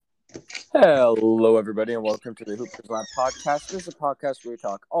Hello, everybody, and welcome to the Hoopers Lab podcast. This is a podcast where we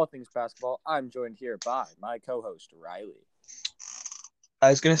talk all things basketball. I'm joined here by my co-host Riley. I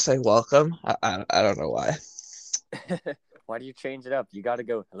was gonna say welcome. I don't know why. Why do you change it up? You got to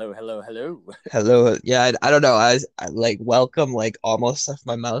go hello, hello, hello. Hello. Yeah, I don't know. I like welcome like almost left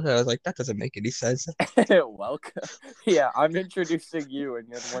my mouth. I was like, that doesn't make any sense. Welcome. Yeah, I'm introducing you, and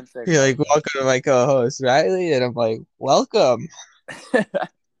you're the one saying You're like, welcome. welcome to my co-host Riley, and I'm like, welcome.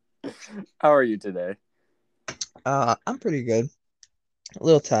 How are you today? I'm pretty good. A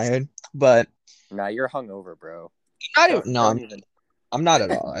little tired, but Nah, you're hungover, bro. not even. Don't No, don't even I'm not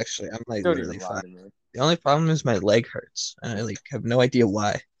at all. Actually, I'm like don't even literally lie fine. to me. The only problem is my leg hurts, and I like have no idea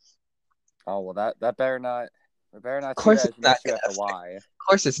why. Oh well, that better not Of see course, that it's as an not issue gonna at the affect. Y. Of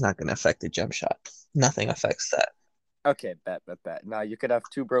course, it's not gonna affect the jump shot. Nothing affects that. Okay, bet. Now you could have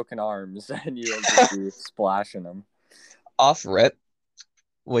two broken arms and you'll just be splashing them. Off rip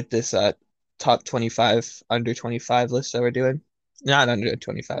with this top 25 under 25 list that we're doing. Not under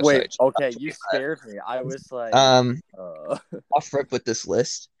 25, Wait, sorry. Just top okay, you 25. scared me. I was like, Um, uh, off rip with this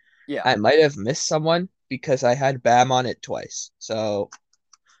list. yeah. I might have missed someone because I had Bam on it twice. So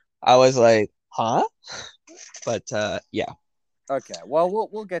I was like, huh? But yeah. Okay, well,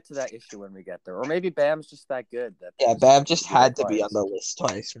 we'll get to that issue when we get there, or maybe Bam's just that good that they Yeah, just Bam wanted to just be there had to be on twice. the list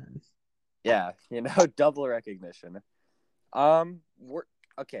twice, man. Yeah, double recognition. We're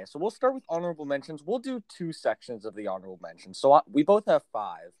okay. So we'll start with honorable mentions. We'll do two sections of the honorable mentions. So we both have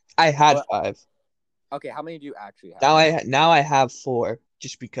five, I had but five. okay, how many do you actually have? Now I have four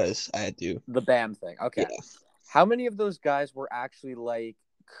just because I had to. The Bam thing. Okay. Yeah. How many of those guys were actually like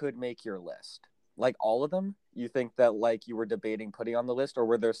could make your list? Like all of them? You think that like you were debating putting on the list, or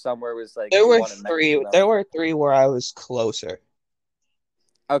were there some where it was like There you were want to mention three. them? There were three where I was closer.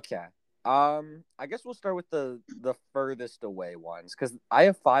 Okay. I guess we'll start with the furthest away ones because I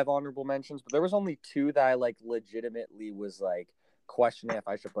have five honorable mentions, but there was only two that I like legitimately was like questioning if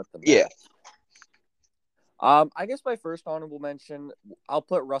I should put them Yeah. there. I guess my first honorable mention, I'll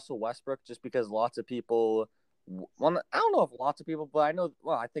put Russell Westbrook just because lots of people, well, I don't know if lots of people, but I know,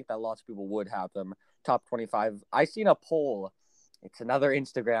 well, I think that lots of people would have them top 25. I seen a poll. It's another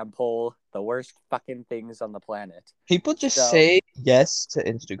Instagram poll, the worst fucking things on the planet. People just So, say yes to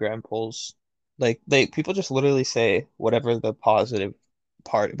Instagram polls. Like they people just literally say whatever the positive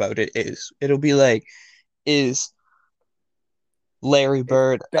part about it is. It'll be like, is Larry is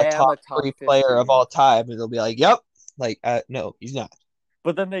Bird a Bam top a top three player of 15? all time? And they'll be like, yep. Like, no, he's not.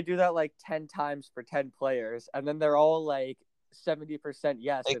 But then they do that like 10 times for 10 players, and then they're all like 70%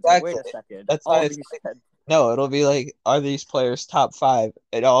 yes. It's like, wait Exactly. a second. That's why All it's these like, 10. no, it'll be like, are these players top five?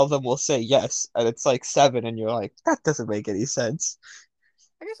 And all of them will say yes. And it's like seven, and you're like, that doesn't make any sense.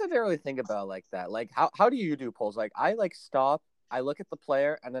 I guess I didn't really think about it like that. Like, how do you do polls? Like, I like stop, I look at the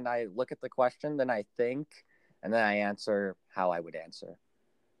player, and then I look at the question, then I think, and then I answer how I would answer.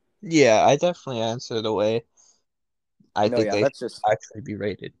 Yeah, I definitely answer the way I No, think yeah, they should actually be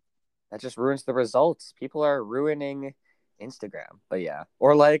rated. that just ruins the results. People are ruining Instagram. But yeah,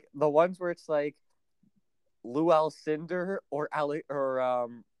 or like the ones where it's like Lou Alcindor or Ali or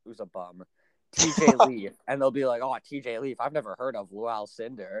who's a bum, TJ Leaf, and they'll be like, "Oh, TJ Leaf, I've never heard of Lou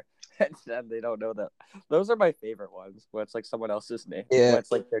Alcindor," and then they don't know that. Those are my favorite ones where it's like someone else's name, Yeah. where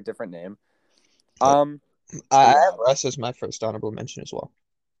it's like their different name. Um, I but have yeah, Russ as my first honorable mention as well.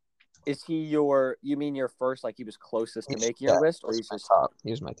 is he your? You mean your first? Like he was closest to making Yeah, your list, or he's he's my just top.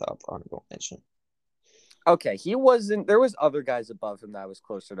 He was my top honorable mention. okay? He wasn't. There was other guys above him that I was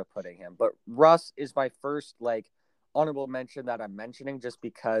closer to putting him, but Russ is my first like honorable mention that I'm mentioning just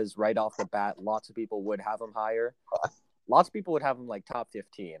because right off the bat, lots of people would have him higher. Lots of people would have him like top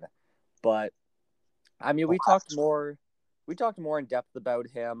 15, but I mean, we talked more in depth about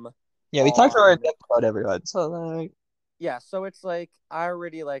him Yeah, we talked on, already about everyone. So like, yeah. So it's like I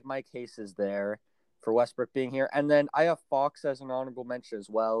already like my case is there for Westbrook being here, and then I have Fox as an honorable mention as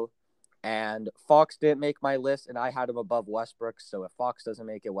well. And Fox didn't make my list, and I had him above Westbrook. So if Fox doesn't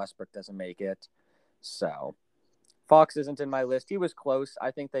make it, Westbrook doesn't make it. So Fox isn't in my list. He was close.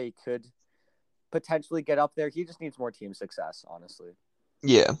 I think they could potentially get up there. He just needs more team success, honestly.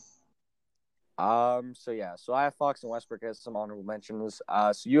 yeah, So yeah, so I have Fox and Westbrook as some honorable mentions.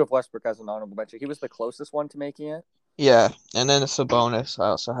 So you have Westbrook as an honorable mention. He was the closest one to making it. yeah. And then it's a bonus. I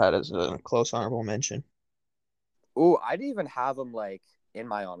also had as a close honorable mention. Ooh, I didn't even have him like in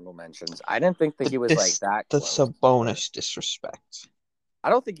my honorable mentions. I didn't think that he was like that The close. But Sabonis disrespect. I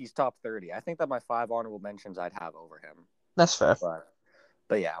don't think he's top 30. I think that my five honorable mentions I'd have over him. That's fair. But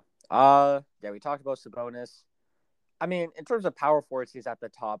but yeah. Yeah, we talked about Sabonis. I mean, in terms of power forwards, he's at the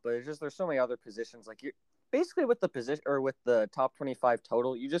top, but it's just there's so many other positions. Like basically with the position or with the top 25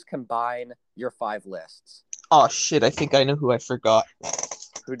 total, you just combine your 5 lists. Oh shit, I think I know who I forgot.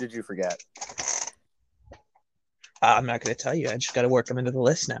 Who did you forget? I'm not gonna tell you. I just gotta work them into the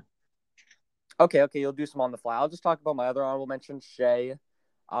list now. Okay, you'll do some on the fly. I'll just talk about my other honorable mention, Shea.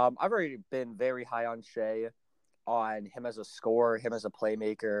 I've already been very high on Shea, on him as a scorer, him as a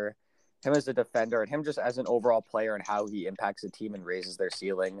playmaker, him as a defender, and him just as an overall player and how he impacts the team and raises their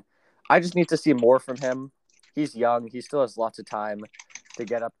ceiling. I just need to see more from him. He's young. He still has lots of time to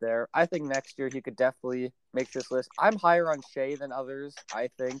get up there. I think next year he could definitely make this list. I'm higher on Shea than others, I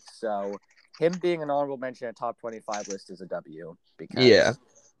think. So him being an honorable mention at top 25 list is a W Yeah. because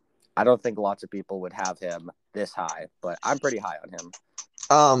I don't think lots of people would have him this high, but I'm pretty high on him.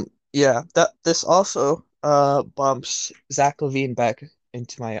 Yeah, that this also bumps Zach LaVine back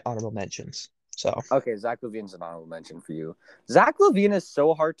into my honorable mentions. So Okay, Zach LaVine's an honorable mention for you. Zach LaVine is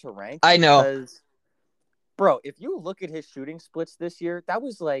so hard to rank I know. because, bro, if you look at his shooting splits this year, that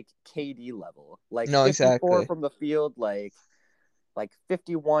was like KD level. Like No, 54 exactly. from the field, like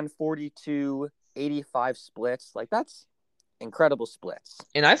 51, 42, 85 splits. Like that's incredible splits.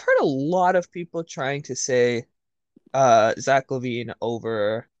 And I've heard a lot of people trying to say Zach LaVine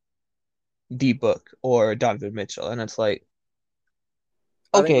over D Book or Donovan Mitchell, and it's like,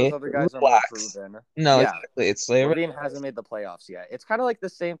 I think those okay, other guys are more relax. proven. No, Yeah, exactly. It's like LaVine hasn't made the playoffs yet. It's kind of like the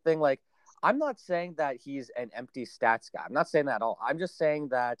same thing. Like, I'm not saying that he's an empty stats guy. I'm not saying that at all. I'm just saying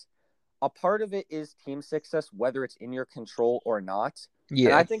that a part of it is team success, whether it's in your control or not. And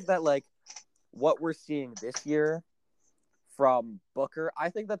yeah. I think that, like, what we're seeing this year from Booker, I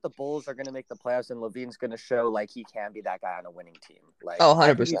think that the Bulls are going to make the playoffs and LaVine's going to show, like, he can be that guy on a winning team. Like, Oh, I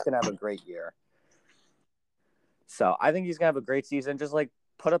think he's 100%. going to have a great year. So I think he's going to have a great season. Just, like,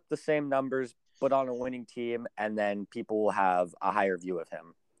 put up the same numbers, but on a winning team, and then people will have a higher view of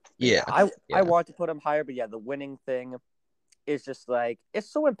him. But Yeah. I Yeah. want to put him higher, but yeah, the winning thing is just like it's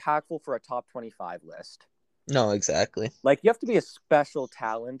so impactful for a top 25 list. No, exactly. Like you have to be a special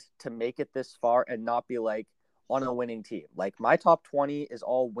talent to make it this far and not be like on a winning team. Like my top 20 is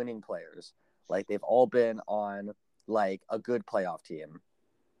all winning players. Like they've all been on like a good playoff team.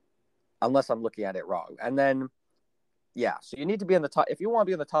 Unless I'm looking at it wrong. And then yeah, so you need to be in the top if you want to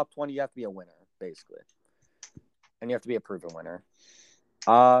be in the top 20, you have to be a winner basically. And you have to be a proven winner.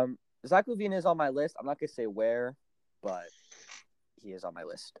 Zach LaVine is on my list. I'm not gonna say where, but he is on my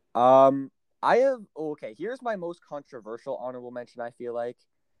list. I have okay. Here's my most controversial honorable mention. I feel like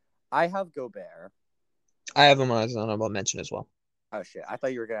I have Gobert. I have him as an honorable mention as well. Oh shit! I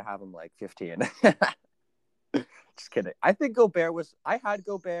thought you were gonna have him like 15. Just kidding. I think Gobert was. I had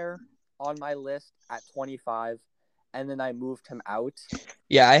Gobert on my list at 25, and then I moved him out.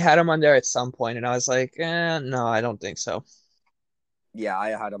 Yeah, I had him on there at some point, and I was like, no, I don't think so. Yeah, I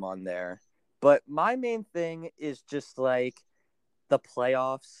had him on there. But my main thing is just like the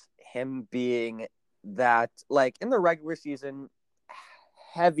playoffs, him being that like in the regular season,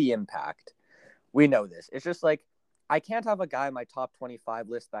 heavy impact. We know this. It's just like I can't have a guy on my top 25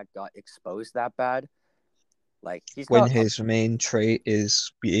 list that got exposed that bad. Like he's When not his main trait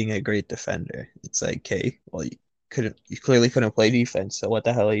is being a great defender, it's like, okay, well, you clearly couldn't play defense, so what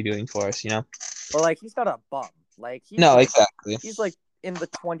the hell are you doing for us, you know? or like he's not a bum. Like No, exactly. he's like in the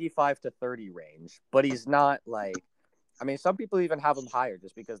 25 to 30 range, but he's not like I mean, some people even have him higher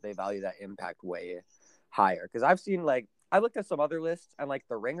just because they value that impact way higher. Because I've seen like I looked at some other lists and like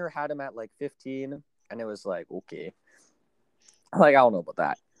the Ringer had him at like 15, and it was like okay, like I don't know about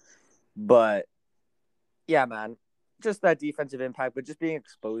that, but yeah, man, just that defensive impact, but just being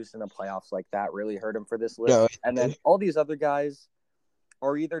exposed in the playoffs like that really hurt him for this No, list. And then all these other guys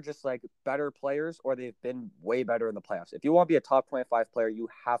are either just like better players or they've been way better in the playoffs. If you want to be a top 25 player, you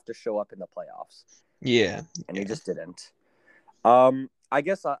have to show up in the playoffs. yeah, And yeah. he just didn't. I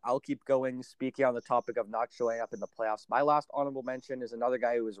guess I'll keep going. Speaking on the topic of not showing up in the playoffs, my last honorable mention is another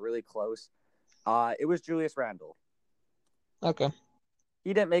guy who was really close. It was Julius Randle. Okay.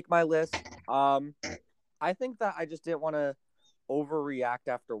 He didn't make my list. I think that I just didn't want to overreact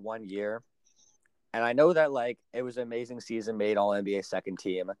after 1 year. And I know that like it was an amazing season, made All NBA second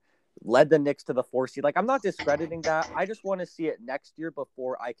team, led the Knicks to the 4 seed. Like I'm not discrediting that. I just want to see it next year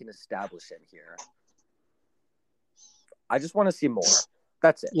before I can establish him here. I just want to see more.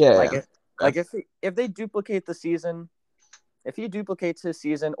 That's it. Yeah, Like yeah. if they duplicate the season, if he duplicates his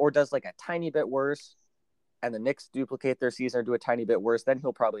season or does like a tiny bit worse, and the Knicks duplicate their season or do a tiny bit worse, then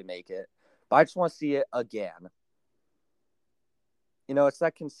he'll probably make it. But I just want to see it again. You know, it's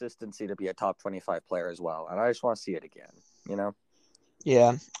that consistency to be a top 25 player as well. And I just want to see it again, you know?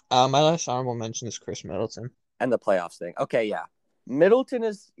 Yeah. My last honorable mention is Chris Middleton. And the playoffs thing. Okay, yeah.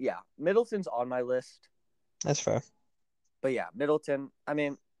 Middleton's on my list. That's fair. But yeah, Middleton. I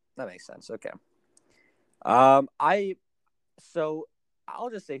mean, that makes sense. Okay. I so I'll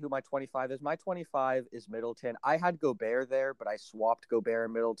just say who my 25 is. My 25 is Middleton. I had Gobert there, but I swapped Gobert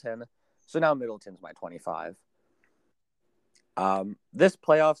and Middleton. So now Middleton's my 25. This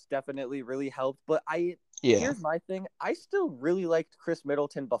playoffs definitely really helped, but Yeah. here's my thing. I still really liked Chris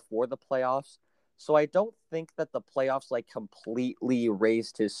Middleton before the playoffs. So I don't think that the playoffs like completely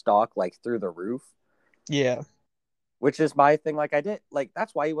raised his stock like through the roof, Yeah. which is my thing. Like I did like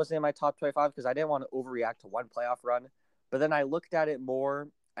that's why he wasn't in my top 25 because I didn't want to overreact to one playoff run. But then I looked at it more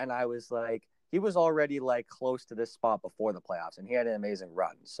and I was like, he was already like close to this spot before the playoffs and he had an amazing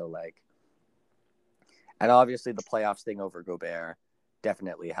run. So like, and obviously the playoffs thing over Gobert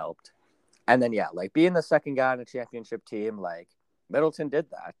definitely helped. And then yeah, like being the second guy on a championship team, like Middleton did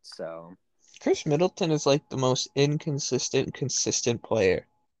that. So Chris Middleton is like the most inconsistent, consistent player.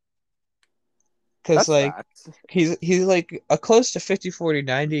 Because that's like facts. he's like a close to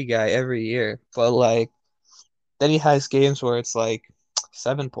 50-40-90 guy every year. But like then he has games where it's like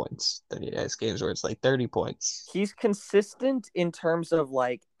 7 points. Then he has games where it's like 30 points. He's consistent in terms of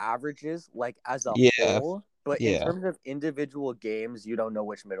like averages, like as a Yeah. whole, but in Yeah. terms of individual games, you don't know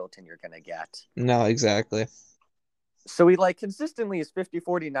which Middleton you're gonna get. No, exactly. So he like consistently is 50,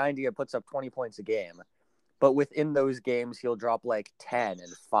 40, 90 and puts up 20 points a game. But within those games, he'll drop like 10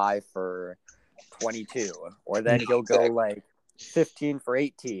 and 5 for 22. Or No, then he'll go exactly. like 15 for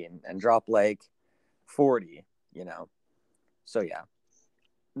 18 and drop like 40, you know? So yeah.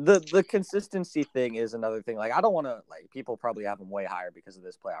 The consistency thing is another thing. Like I don't want to like people probably have him way higher because of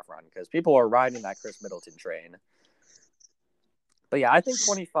this playoff run because people are riding that Chris Middleton train. But yeah, I think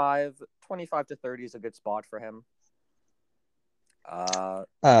 25 to 30 is a good spot for him. I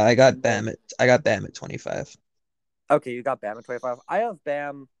got And then Bam at I got Bam at 25. okay, you got Bam at 25. I have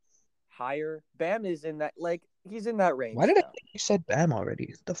Bam higher. Bam is in that like he's in that Why range did I still. think you said Bam already?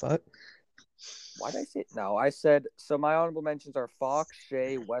 What the fuck? Why did I say it? No? I said so. My honorable mentions are Fox,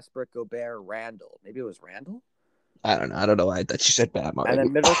 Shea, Westbrook, Gobert, Randall. Maybe it was Randall, I don't know. I don't know why I thought you said Bam and already.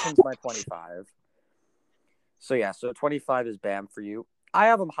 then Middleton's my 25. So yeah, so 25 is Bam for you. I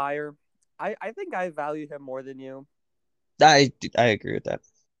have him higher. I think I value him more than you. I agree with that.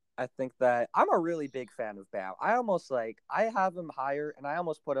 I think that I'm a really big fan of Bam. I almost like I have him higher, and I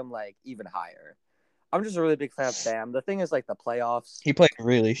almost put him like even higher. I'm just a really big fan of Bam. The thing is like the playoffs. He played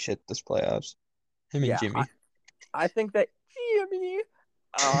really shit this playoffs. Him and Yeah, Jimmy. I think that Jimmy.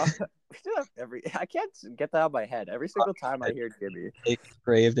 We do have every. I can't get that out of my head. Every single time I hear Jimmy. Like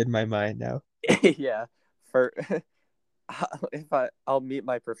engraved in my mind now. Yeah, for if I'll meet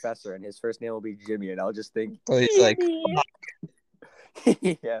my professor and his first name will be Jimmy, and I'll just think So he's like, Jimmy.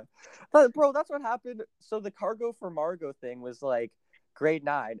 Yeah, but bro, that's what happened. So the Cargo for Margot thing was like grade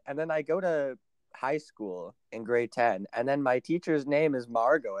 9, and then I go to high school in grade 10, and then my teacher's name is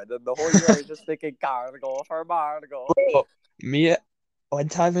Margot, and then the whole year I was just thinking Cargo for Margot. bro, me one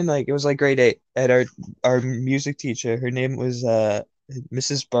time in like it was like grade 8, and our music teacher, her name was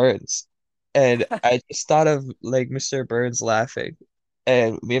Mrs. Burns, and I just thought of like Mr. Burns laughing,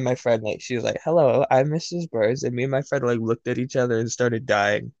 and me and my friend like she was like, "Hello, I'm Mrs. Burns," and me and my friend like looked at each other and started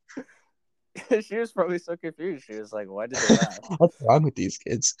dying. She was probably so confused. She was like, "Why did they laugh?" What's wrong with these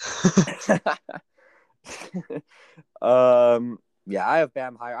kids? Yeah, I have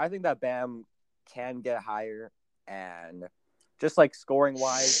Bam higher. I think that Bam can get higher, and just like scoring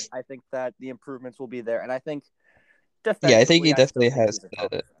wise, I think that the improvements will be there. And I think Yeah, I think he defensively, I still definitely think has he's a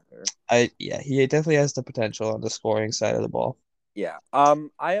top the defender. he definitely has the potential on the scoring side of the ball. Yeah.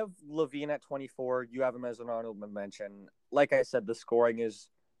 I have Levine at 24. You have him as an honorable mention. Like I said, the scoring is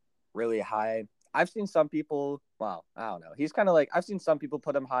really high. I've seen some people, well, I don't know. He's kind of like, I've seen some people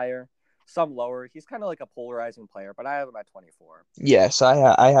put him higher, some lower. He's kind of like a polarizing player, but I have him at 24. Yeah, so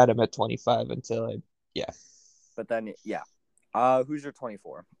I had him at 25 until I yeah. But then, yeah. Who's your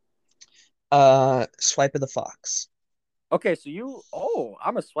 24? Swipe of the Fox. Okay, so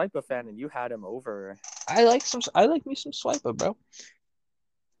I'm a Swipa fan and you had him over. I like me some Swiper, bro.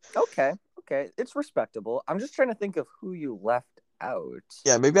 Okay, okay. It's respectable. I'm just trying to think of who you left out.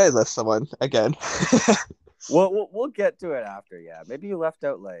 Yeah, maybe I left someone again. We'll get to it after, yeah. Maybe you left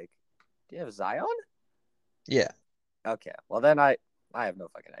out like, do you have Zion? Yeah. Okay, well then I have no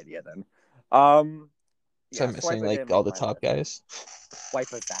fucking idea then. Um, So yeah, I'm missing Swipa like didn't all make the my top list. guys.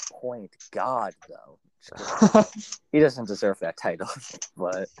 Swipa's that point god though. Just kidding. He doesn't deserve that title,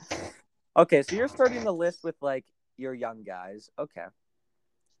 but okay. So you're starting the list with like your young guys. Okay,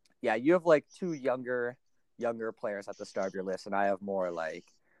 yeah, you have like two younger players at the start of your list, and I have more like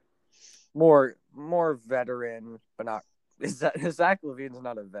more veteran, but not. Is that Zach Levine's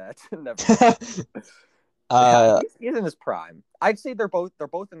not a vet? Never mind. Yeah, Uh, he's in his prime. I'd say they're both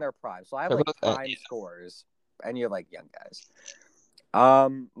in their prime. So I have they're like both, prime scorers, and you have like young guys.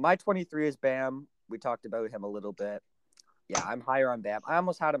 My 23 is Bam. We talked about him a little bit. Yeah, I'm higher on Bam. I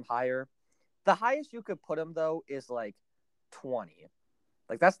almost had him higher. The highest you could put him though is like 20.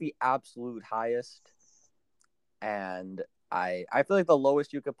 Like that's the absolute highest. And I feel like the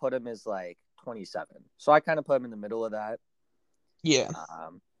lowest you could put him is like 27. So I kind of put him in the middle of that. yeah.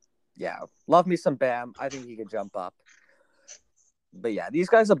 Yeah, love me some Bam. I think he could jump up. But yeah, these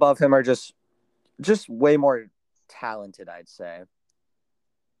guys above him are just way more talented, I'd say,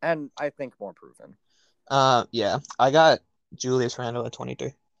 and I think more proven. Yeah. I got Julius Randle at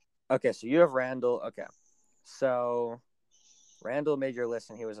 23. Okay, so you have Randall. Okay, so Randall made your list,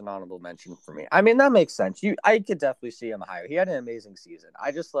 and he was an honorable mention for me. I mean, that makes sense. I could definitely see him higher. He had an amazing season.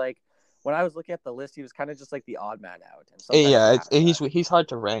 I just like when I was looking at the list, he was kind of just like the odd man out, and sometimes you Yeah, have that. he's hard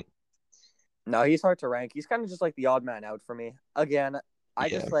to rank. No, he's hard to rank. He's kind of just like the odd man out for me. Again, I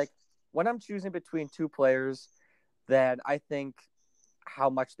Yeah. just like when I'm choosing between two players, then I think how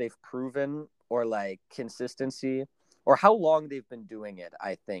much they've proven or like consistency or how long they've been doing it,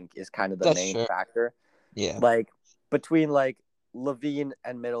 I think is kind of the That's main true. factor. Yeah. Like between like Levine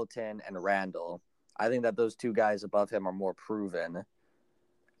and Middleton and Randall, I think that those two guys above him are more proven.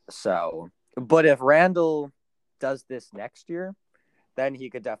 So, but if Randall does this next year, then he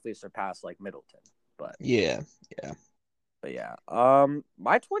could definitely surpass like Middleton. But Yeah. Yeah. but yeah,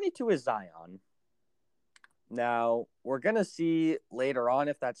 my 22 is Zion. Now we're gonna see later on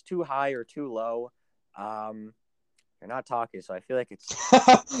if that's too high or too low. Um, you're not talking, so I feel like it's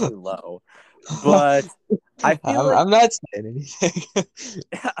too low. But I feel like I'm not saying anything.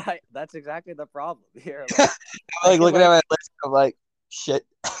 that's exactly the problem here. Like I'm I like feel looking at like my list. I'm like, shit.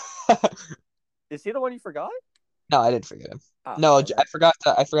 is he the one you forgot? No, I didn't forget him. Oh, No, okay. That,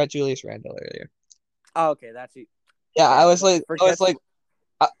 I forgot Julius Randle earlier. oh, okay. That's it. Yeah, Yeah. I was Forget like,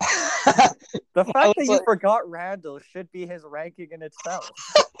 I, the I fact that was you like, forgot Randall should be his ranking in itself.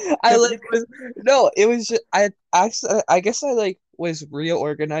 I Because like you was no, it was just, I guess I like was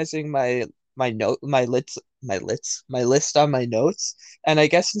reorganizing my list on my notes, and I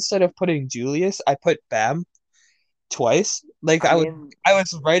guess instead of putting Julius, I put Bam twice. Like I mean, I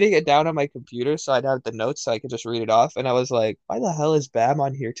was writing it down on my computer so I'd have the notes so I could just read it off, and I was like, why the hell is Bam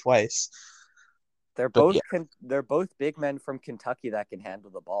on here twice? they're But both yeah, they're both big men from Kentucky that can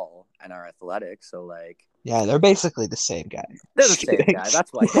handle the ball and are athletic. So like yeah, they're basically the same guy. they're the Just same kidding. guy.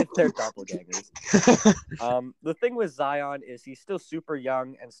 That's why they're doppelgangers. The thing with Zion is he's still super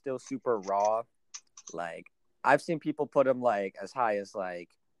young and still super raw. Like I've seen people put him like as high as like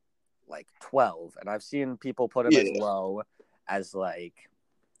 12, and I've seen people put him as Yeah. low as like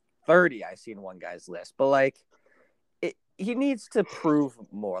 30. I've seen one guy's list, but like he needs to prove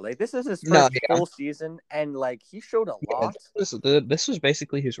more. Like this is his No, first full season, and like he showed a yeah, lot. this was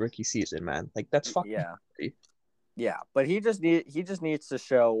basically his rookie season, man. Like that's fucking Yeah, crazy. yeah, but he just needs to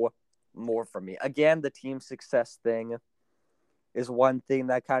show more for me. Again, the team success thing is one thing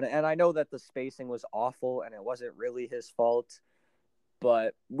that kind of, and I know that the spacing was awful and it wasn't really his fault,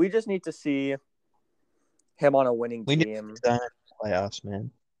 but we just need to see him on a winning We need team to playoffs,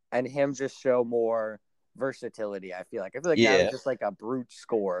 man. and him just show more versatility. I feel like now Yeah, he's just like a brute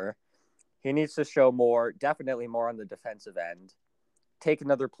scorer. He needs to show more, definitely more on the defensive end, take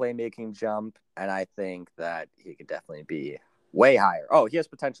another playmaking jump, and I think that he could definitely be way higher. Oh, he has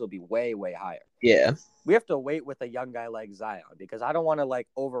potential to be way, way higher. yeah. We have to wait with a young guy like Zion because I don't want to like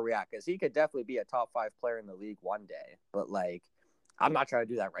overreact because he could definitely be a top 5 player in the league one day. But like, I'm not trying to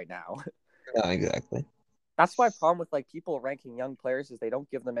do that right now. No, exactly. That's my problem with like people ranking young players is they don't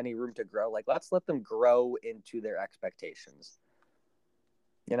give them any room to grow. Like, let's let them grow into their expectations,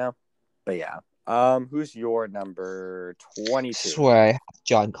 you know? But yeah. Who's your number 22? Swear I have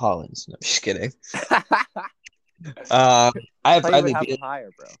John Collins. No, I'm just kidding. I I have thought you would Bradley have Beal. him higher,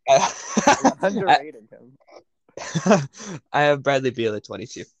 bro. You're I, underrating him. I have Bradley Beal at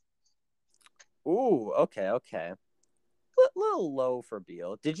 22. Ooh, okay, okay. Little low for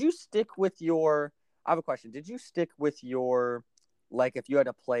Beal. Did you stick with your? I have a question. Did you stick with your, like, if you had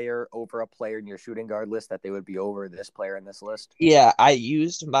a player over a player in your shooting guard list, that they would be over this player in this list? Yeah, I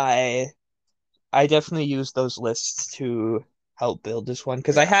definitely used those lists to help build this one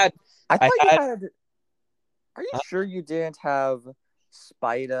because Yeah. I I thought you had had. Are you sure you didn't have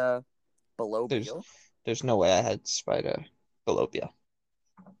Spida below there's Beal? there's no way I had Spider below Beal.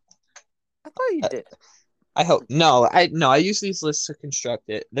 I thought you I, did. I hope no, I use these lists to construct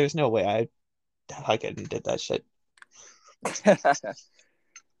it. There's no way I couldn't did that shit.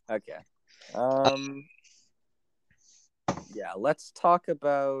 Okay. Um. Yeah. Let's talk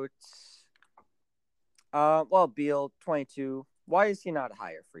about. Well, Beal 22. Why is he not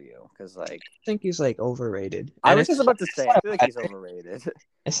higher for you? Because like I think he's like overrated, I and was just about to say, I feel like he's overrated.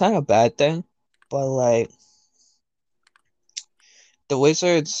 it's not a bad thing, but like the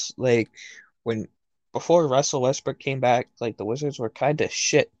Wizards, like when before Russell Westbrook came back, like the Wizards were kind of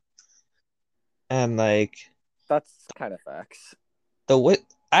shit, and like That's kind of facts. the Wi-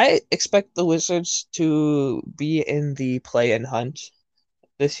 I expect the Wizards to be in the play-in hunt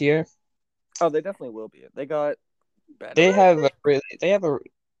this year. Oh, they definitely will be. They got better, They I have a think. really they have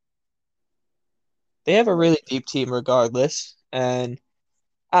a really deep team regardless, and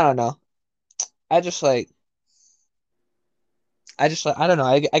I don't know. I just like I don't know.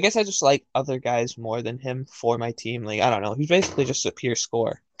 I guess I just like other guys more than him for my team. Like I don't know. He's basically just a pure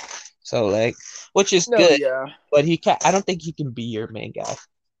scorer. So like, which is No, good, yeah. but he can't. I don't think he can be your main guy.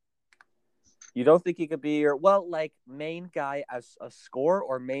 You don't think he could be your well, like main guy as a scorer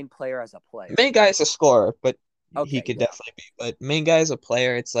or main player as a player? Main guy is a scorer, but he Okay, could yeah. definitely be. But main guy as a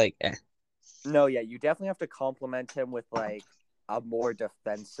player, it's like, No, yeah, you definitely have to complement him with like a more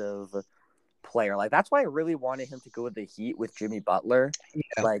defensive player. Like that's why I really wanted him to go with the Heat with Jimmy Butler.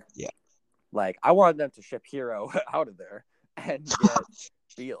 yeah, Like yeah. like I wanted them to ship Hero out of there and get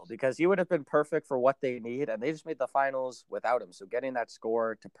Beal because he would have been perfect for what they need, and they just made the finals without him. So getting that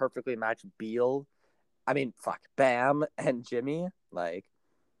score to perfectly match Beal, I mean, fuck, Bam and Jimmy, like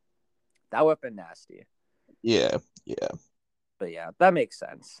that would have been nasty. Yeah, yeah. But yeah, that makes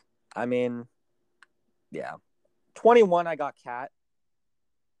sense. I mean, yeah, 21. I got Cat.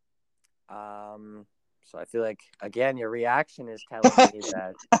 So I feel like again, your reaction is telling me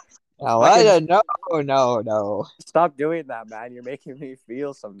that Oh, I I could don't know. No, no. stop doing that, man. You're making me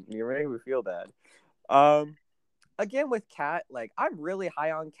feel some. You're making me feel bad. Um, again with Cat, like I'm really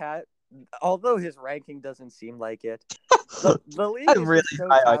high on Cat, although his ranking doesn't seem like it. The league I'm is really just so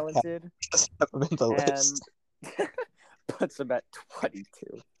high on Cat. talented Just have him in the and list. puts him at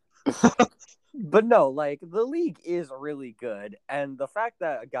 22. But no, like the league is really good, and the fact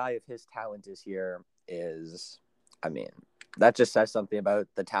that a guy of his talent is here is, I mean, that just says something about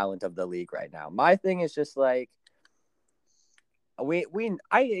the talent of the league right now. My thing is just like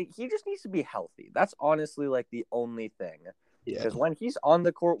he just needs to be healthy. That's honestly like the only thing. Yeah. Because when he's on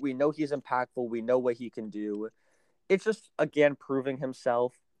the court, we know he's impactful. We know what he can do. It's just again proving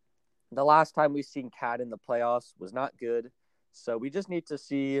himself. The last time we seen Cat in the playoffs was not good. So we just need to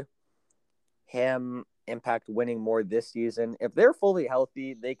see him impact winning more this season. If they're fully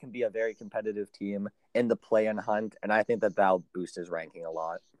healthy, they can be a very competitive team in the play-in hunt, and I think that that'll boost his ranking a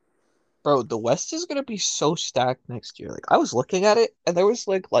lot. Bro, the West is gonna be so stacked next year. Like I was looking at it and there was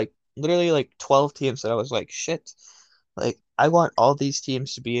like literally like 12 teams that I was like, shit. Like I want all these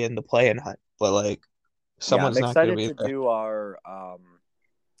teams to be in the play-in hunt, but like Yeah, I'm someone's not gonna excited be to there. do our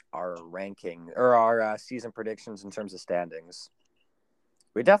ranking or our season predictions in terms of standings.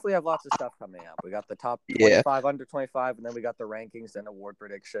 We definitely have lots of stuff coming up. We got the top Yeah. 25 under 25, and then we got the rankings and award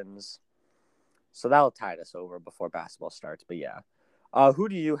predictions. So that'll tide us over before basketball starts. But yeah, who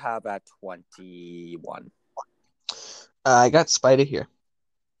do you have at 21? I got Spider here.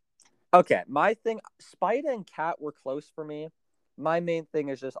 Okay, my thing, Spida and Cat were close for me. My main thing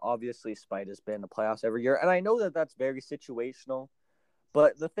is just obviously Spida's been in the playoffs every year, and I know that that's very situational.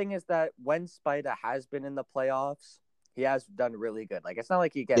 But the thing is that when Spida has been in the playoffs, he has done really good. Like it's not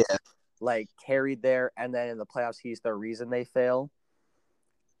like he Yeah. gets like carried there, and then in the playoffs he's the reason they fail.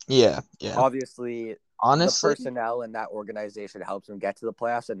 Yeah. Yeah. Obviously, the Honestly, personnel in that organization helps him get to the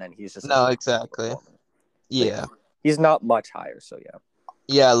playoffs, and then he's just a no, dominant exactly. performer. But yeah, Yeah. he's not much higher. So yeah.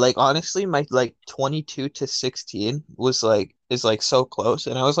 Yeah, like honestly, my like 22 to 16 was like is like so close,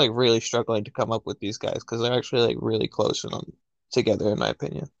 and I was like really struggling to come up with these guys because they're actually like really close and together in my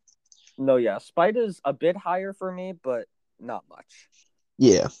opinion. No, yeah, Spider's a bit higher for me, but not much.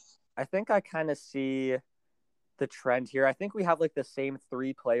 Yeah. I think I kind of see the trend here. I think we have like the same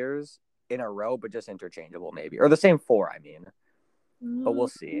three players in a row, but just interchangeable, maybe, or the same four. I mean, but we'll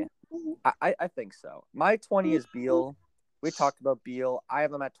see. I think so. My 20 is Beal. We talked about Beal. I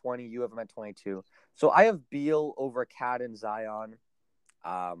have him at 20. You have him at 22. So I have Beal over Cat and Zion.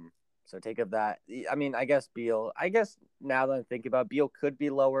 So take of that. I mean, I guess Beal. I guess now that I'm thinking about it, Beal could be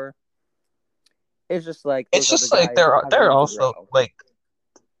lower. It's just like It's those other just like guys have they're room to also grow. like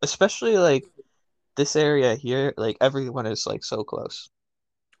especially like this area here, like everyone is like so close.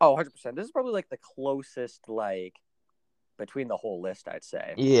 Oh, 100%. This is probably like the closest, like, between the whole list, I'd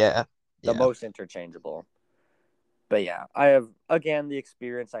say. Yeah. The Yeah. most interchangeable. But yeah, I have, again, the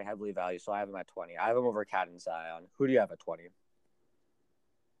experience I heavily value, so I have him at 20. I have him over Cat and Zion. Who do you have at 20?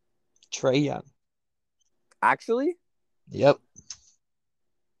 Trey Young. Actually, Yep.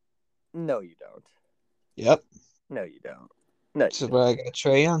 no, you don't. Yep. No, you don't. No, This you is where don't. I got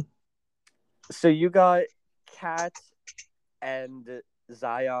Trae Young. So you got Cat and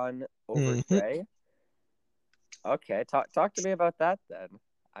Zion over Hmm. Trey. Okay, talk to me about that then.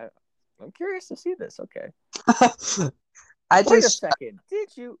 I I'm curious to see this. Okay. I Wait a just second.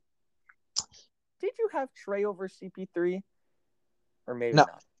 Did you have Trey over CP3 or maybe no,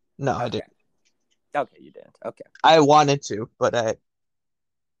 not? no, I Okay. didn't. Okay, you didn't. Okay. I wanted to, but I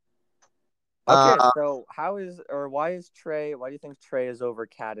Okay, uh so why do you think Trey is over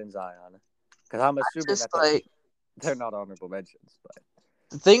Cat and Zion? Because I'm assuming just that like they're not honorable mentions, but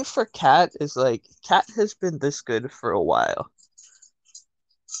the thing for Cat is like Cat has been this good for a while.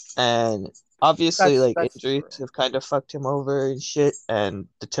 And obviously that's like that's injuries true. have kind of fucked him over and shit, and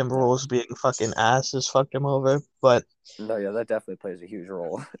the Timberwolves being fucking ass has fucked him over. But No, yeah, that definitely plays a huge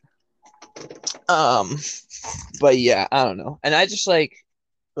role. um but yeah, I don't know. And I just like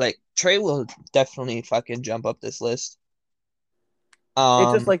Trey will definitely fucking jump up this list.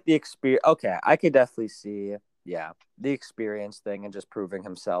 It's just Um like the experience. Okay, I could definitely see, yeah, the experience thing and just proving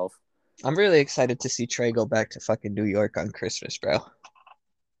himself. I'm really excited to see Trey go back to fucking New York on Christmas, bro.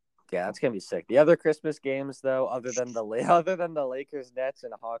 Yeah, that's gonna be sick. The other Christmas games, though, other than the Lakers, Nets,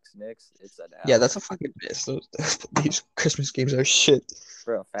 and Hawks, Knicks, it's an Yeah, L. that's a fucking miss. These Christmas games are shit.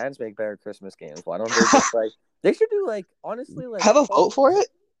 Bro, fans make better Christmas games. Why don't they just like they should do like honestly like Have a vote for polls? it?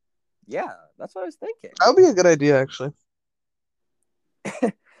 Yeah, that's what I was thinking. That would be a good idea, actually.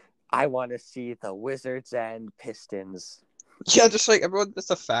 I want to see the Wizards and Pistons. Yeah, just like everyone that's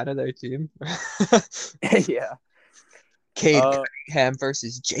a fan of their team. Yeah. Cade Uh, Cunningham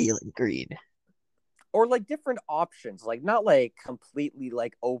versus Jalen Green. or like different options, like not like completely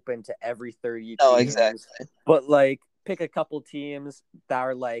like open to every 30 No, teams, exactly. but like pick a couple teams that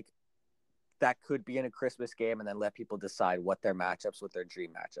are like that could be in a Christmas game and then let people decide what their dream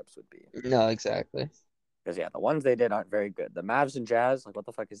matchups would be. No, exactly. Because yeah, the ones they did aren't very good. The Mavs and Jazz, like what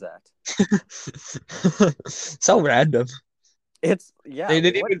the fuck is that? So random. It's yeah, They like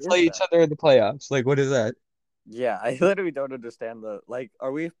didn't what even play is each that? other in the playoffs. Like, what is that? Yeah, I literally don't understand the like.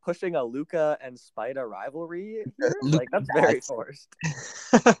 Are we pushing a Luca and Spida rivalry here? Luke Like that's very Bats. forced.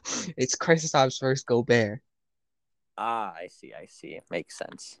 It's Kristaps versus Gobert. Ah, I see. I see. Makes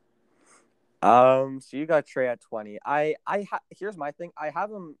sense. So you got Trey at 20. Here's my thing. I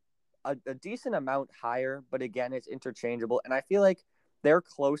have him a decent amount higher, but again, it's interchangeable, and I feel like they're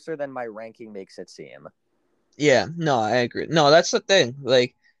closer than my ranking makes it seem. Yeah, no, I agree. No, that's the thing.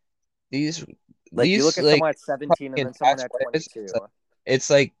 Like these Like you look these at like someone at 17 and fucking then someone past at players, 22. it's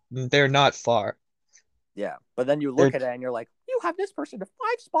like they're not far. Yeah, but then you They're look at it and you're like, you have this person 5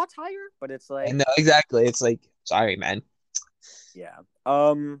 spots higher, but it's like, no, exactly. It's like sorry, man. yeah.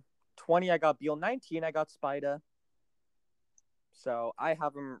 20 I got Beal, 19 I got Spida. So I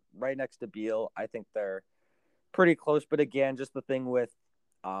have them right next to Beal. I think they're pretty close, but again, just the thing with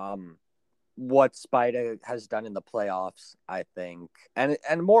um what Spida has done in the playoffs, I think, and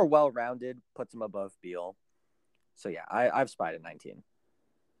more well rounded puts him above Beal. So yeah, I've Spida 19.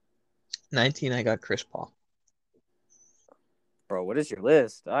 19, I got Chris Paul. Bro, what is your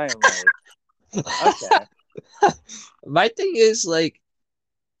list? I am like, okay. My thing is like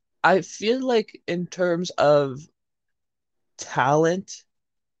I feel like in terms of talent,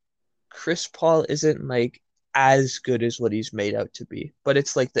 Chris Paul isn't like as good as what he's made out to be, but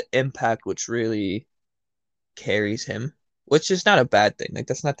it's like the impact which really carries him, which is not a bad thing. Like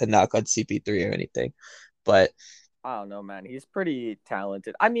that's not to knock on CP3 or anything, but I don't know, man. He's pretty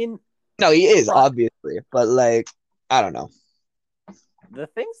talented. I mean, no, he is right. obviously, but like I don't know. The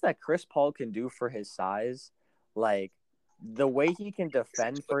things that Chris Paul can do for his size, like the way he can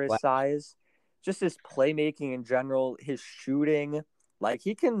defend for his size, just his playmaking in general, his shooting, like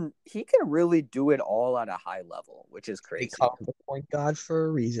he can really do it all at a high level, which is They crazy. call him the point guard for a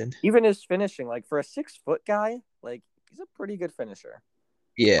reason. Even his finishing, like for a 6 foot guy, like he's a pretty good finisher.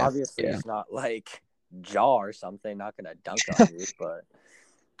 Yeah, Obviously, yeah. he's not like Jaw or something, not gonna dunk on you, but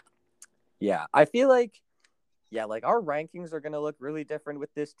yeah, I feel like yeah, like our rankings are gonna look really different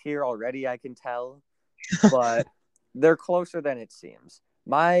with this tier already. I can tell, but they're closer than it seems.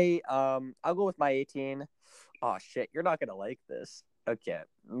 I'll go with my 18. Oh shit, you're not gonna like this. Okay,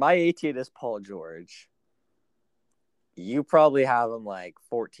 my 18 is Paul George. You probably have him like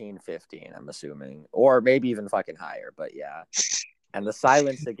 14, 15, I'm assuming, or maybe even fucking higher. But yeah, and the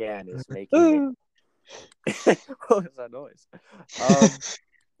silence again is making me. What was that noise?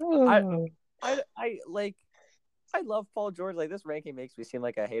 I, I like. I love Paul George. Like this ranking makes me seem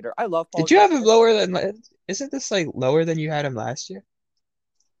like a hater. I love Paul Did you George. have him lower than? Isn't this like lower than you had him last year?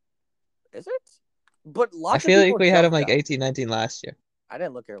 Is it? But I lots of feel like people we had him jumped like up. 18, 19 last year. I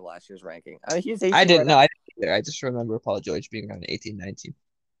didn't look at last year's ranking. I mean, he's I 18 didn't right know. now. I didn't either. I just remember Paul George being around 18, 19.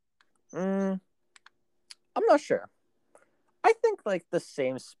 Mm, I'm not sure. I think like the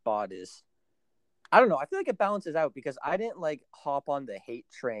same spot is. I don't know. I feel like it balances out because I didn't like hop on the hate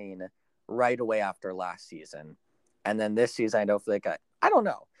train right away after last season, and then this season I don't feel like I don't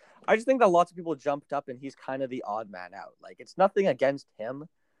know. I just think that lots of people jumped up and he's kind of the odd man out. Like it's nothing against him.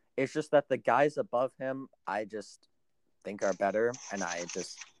 It's just that the guys above him I just think are better, and I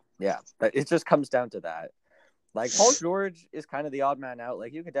just yeah. But it just comes down to that. Like Paul George is kind of the odd man out.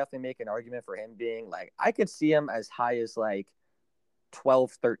 Like you could definitely make an argument for him being like I could see him as high as like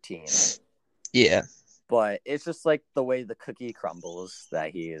 12, 13. Yeah. But it's just like the way the cookie crumbles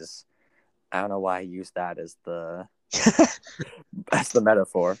that he's I don't know why I use that as the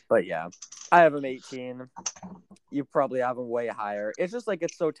metaphor. But yeah. I have him 18. You probably have him way higher. It's just like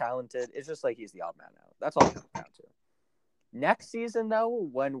it's so talented. It's just like he's the odd man out. That's all it comes down to. Next season though,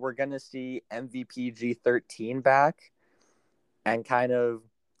 when we're gonna see MVP G13 back and kind of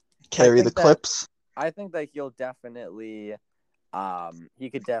Carry the clips. I think that he'll definitely he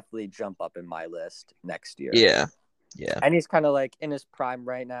could definitely jump up in my list next year. Yeah. And he's kind of like in his prime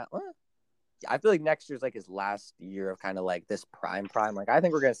right now. I feel like next year's like his last year of kind of like this prime. Like I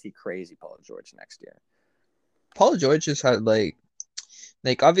think we're gonna see crazy Paul George next year. Paul George has had like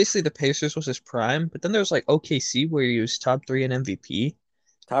obviously the Pacers was his prime, but then there was like OKC where he was top 3 in MVP.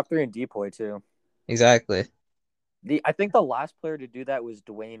 Top 3 in Depoy too. Exactly. I think the last player to do that was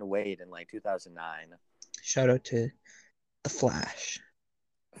Dwayne Wade in like 2009. Shout out to the Flash.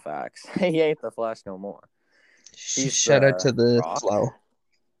 Facts. He ain't the Flash no more. Shout out to the Rock. Flow.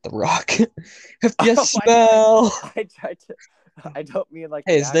 The Rock. If you smell. I tried to. I don't mean like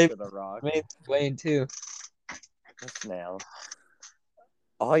his name the Rock. Dwayne too. The snail.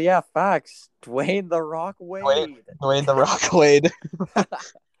 Oh yeah, facts. Dwayne the Rock Wade. Dwayne the Rock Wade.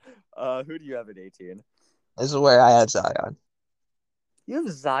 Who do you have at 18? This is where I had Zion. You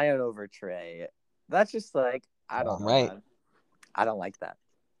have Zion over Trey. That's just like I don't know. Right. Man. I don't like that.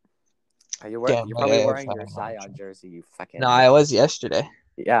 You're probably wearing your Zion jersey. You fucking. No, I was yesterday.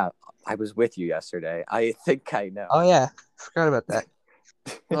 Yeah, I was with you yesterday. I think I know. Oh yeah, forgot about that.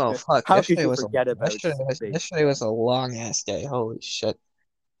 Oh fuck! How could you forget about yesterday was a long ass day. Holy shit.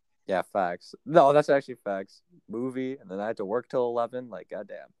 Yeah, facts. No, that's actually facts. Movie, and then I had to work till 11. Like,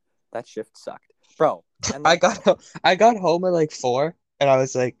 goddamn, that shift sucked, bro. And like, I got home at like 4, and I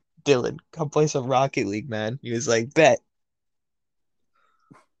was like, Dylan, come play some Rocket League, man. He was like, bet.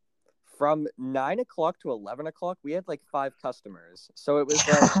 From 9 o'clock to 11 o'clock, we had like 5 customers, so it was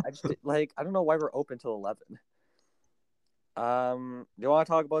like I don't know why we're open till 11. Do you want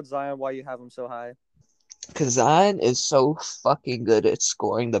to talk about Zion? Why you have him so high? Because Zion is so fucking good at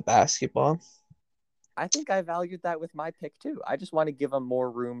scoring the basketball. I think I valued that with my pick too. I just want to give him more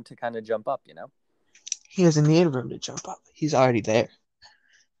room to kind of jump up, you know? He doesn't need room to jump up. He's already there.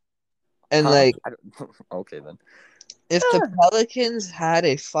 And okay then. If the Pelicans had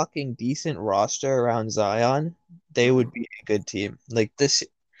a fucking decent roster around Zion, they would be a good team. Like this,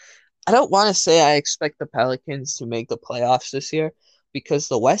 I don't want to say I expect the Pelicans to make the playoffs this year because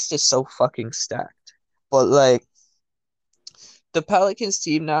the West is so fucking stacked. But like, the Pelicans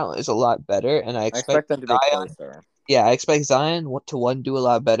team now is a lot better, and I expect them to be closer. Yeah, I expect Zion to do a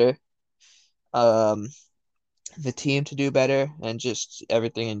lot better. The team to do better, and just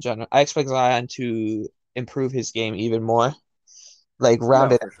everything in general. I expect Zion to improve his game even more, like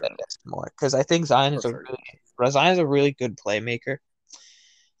round it more, because I think Zion is a really good playmaker.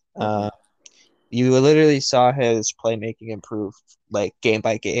 You literally saw his playmaking improve like game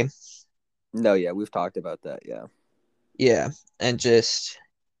by game. No, yeah, we've talked about that. Yeah, and just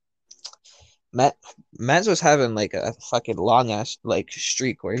Mans was having like a fucking long ass like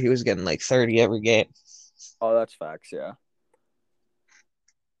streak where he was getting like 30 every game. Oh, that's facts. Yeah.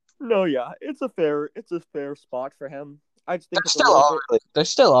 No, yeah, it's a fair spot for him. I just think they're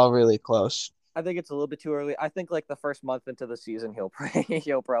still all really close. I think it's a little bit too early. I think like the first month into the season, he'll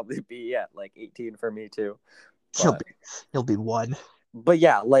probably be at like 18 for me too. He'll be 1. But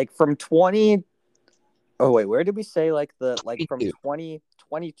yeah, like from 20. Oh wait, where did we say like from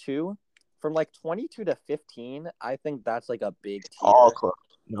 2022? From like 22 to 15, I think that's like a big tier. All close.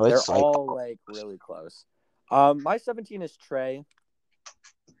 No, they're all like really close. My 17 is Trey.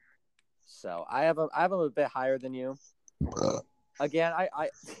 So I have him a bit higher than you. Again, I I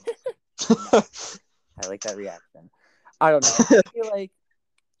like that reaction. I don't know. I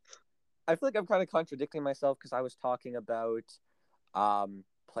feel like I'm kind of contradicting myself because I was talking about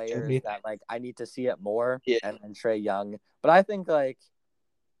players that like I need to see it more, and then Trae Young. But I think like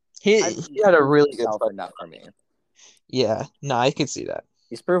he had a really good enough for me. Yeah, no, I can see that.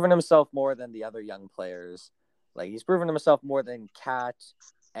 He's proven himself more than the other young players. Like he's proven himself more than Cat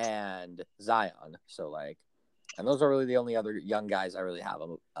and Zion. So like, and those are really the only other young guys I really have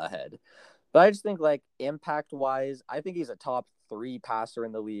ahead. But I just think like impact wise, I think he's a top 3 passer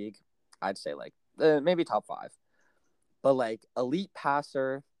in the league. I'd say like maybe top 5. But like elite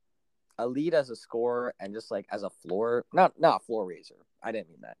passer, elite as a scorer, and just like as a floor, not floor raiser. I didn't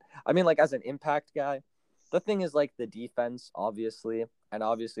mean that. I mean like as an impact guy. The thing is like the defense, obviously, and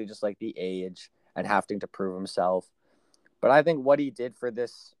obviously just like the age and having to prove himself. But I think what he did with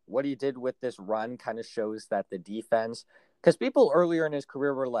this run kind of shows that the defense, because people earlier in his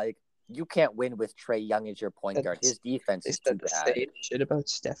career were like, you can't win with Trae Young as your point guard. His defense They is too said the bad. same shit about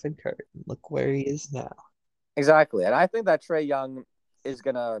Stephen Curry. Look where he is now. Exactly. And I think that Trae Young is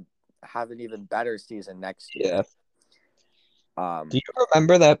going to have an even better season next Yeah. year. Do you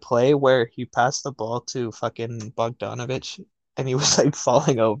remember that play where he passed the ball to fucking Bogdanovich and he was like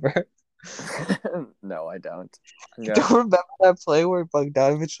falling over? No, I don't. You Yeah. don't remember that play where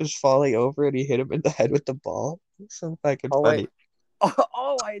Bogdanovich was falling over and he hit him in the head with the ball? It's so fucking Oh, wait. funny.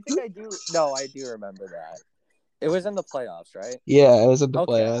 Oh, I think I do. No, I do remember that. It was in the playoffs, right? Yeah, it was in the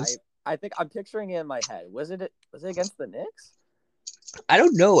Okay. playoffs. I think I'm picturing it in my head. Was it against the Knicks? I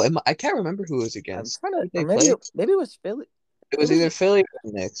don't know. I can't remember who it was I'm against. trying Who to, did or they play? maybe it was Philly. It It was was. either Philly or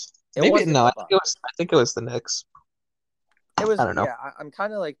the Knicks. It Maybe wasn't no, the I think it Bucks. was. I think it was the Knicks. It was. I don't know. Yeah, I'm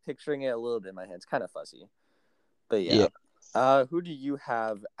kind of like picturing it a little bit in my head. It's kind of fuzzy, but Yeah, yeah. Who do you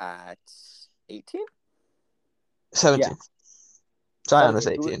have at 18? Yeah, 17. Zion was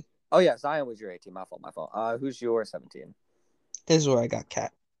 17. Who? 18. Oh yeah, Zion was your 18. My fault. My fault. Who's your 17? This is where I got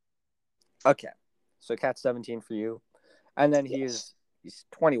Cat. Okay, so Cat's 17 for you, and then Yes. he's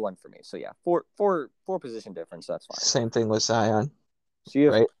 21 for me. So yeah, four position difference. That's fine. Same thing with Zion, So you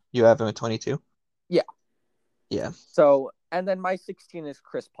have right? You have him at 22. yeah. Yeah. So and then my 16 is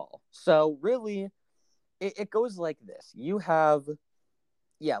Chris Paul. So really, it goes like this. You have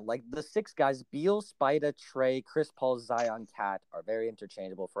yeah, like the 6 guys, Beal, Spida, Trey, Chris Paul, Zion, Cat are very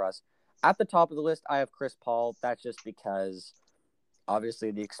interchangeable for us. At the top of the list, I have Chris Paul. That's just because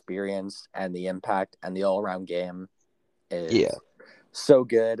obviously the experience and the impact and the all-around game is Yeah. so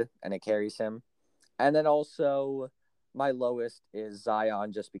good and it carries him. And then also my lowest is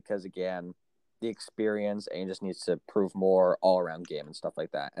Zion just because again, the experience and he just needs to prove more all-around game and stuff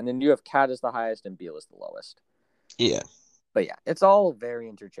like that. And then you have Cat as the highest and Beal as the lowest. Yeah. But yeah, it's all very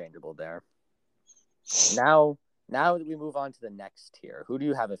interchangeable there. Now that we move on to the next tier, who do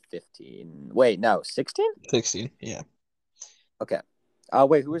you have at 15? Wait, no, 16? 16. Yeah. Okay.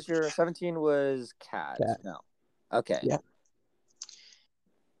 Wait, who was your 17 was Cat. Cat. No. Okay. Yeah.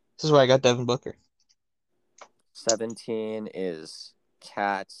 This is where I got Devin Booker. 17 is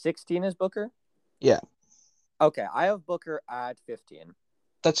Cat. 16 is Booker? Yeah. Okay, I have Booker at 15.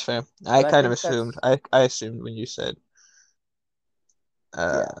 That's fair. I But I kind of think assumed. that's I assumed when you said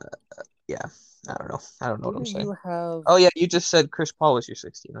uh yeah. yeah. I don't know. I don't know Who what do I'm saying. you have? Oh yeah, you just said Chris Paul was your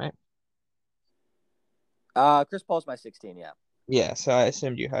 16, right? Chris Paul's my 16, yeah. Yeah, so I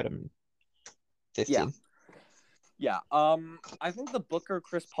assumed you had him Yeah. 15. Yeah. I think the Booker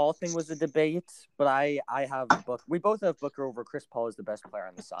Chris Paul thing was a debate, but I have Book. We both have Booker over Chris Paul as the best player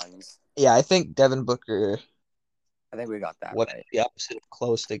on the Suns. Yeah, I think Devin Booker I think we got that what right. the opposite of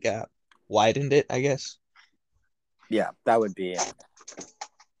closed the gap. Widened it, I guess. Yeah, that would be.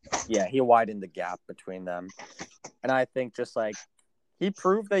 Yeah, he widened the gap between them, and I think just like he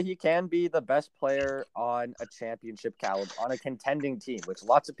proved that he can be the best player on a championship caliber on a contending team, which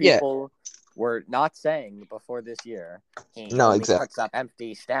lots of Yeah. people were not saying before this year. He No, only exactly. puts up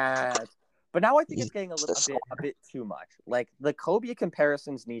empty stats. But now I think He's it's getting just a bit too much. Like the Kobe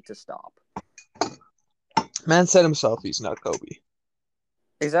comparisons need to stop. Man said himself he's not Kobe.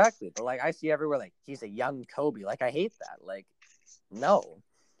 Exactly. But like I see everywhere like he's a young Kobe. Like I hate that. Like no.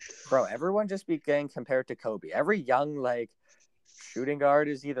 Bro, everyone just be getting compared to Kobe. Every young like shooting guard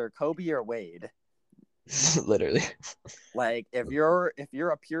is either Kobe or Wade. Literally. Like if you're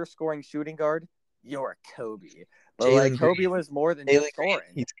a pure scoring shooting guard, you're Kobe. But like Jalen Kobe Green. was more than Jalen just Green,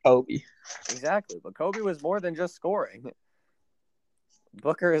 scoring. he's Kobe. Exactly. But Kobe was more than just scoring.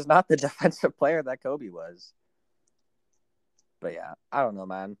 Booker is not the defensive player that Kobe was. But yeah, I don't know,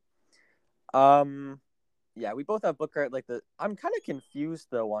 man. Yeah, we both have Booker at like the. I'm kind of confused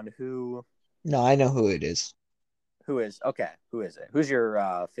though on No, I know who it is. who is okay. Who is it? Who's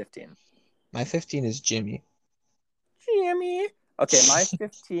your 15? My 15 is Jimmy. Jimmy. Okay, my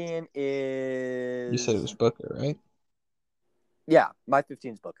 15 You said it was is Booker, right? yeah, my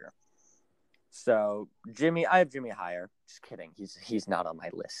 15 is Booker. So Jimmy, I have Jimmy higher. Just kidding. He's not on my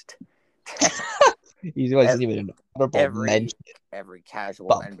list. He wasn't Ev- even an honorable Every mention. every casual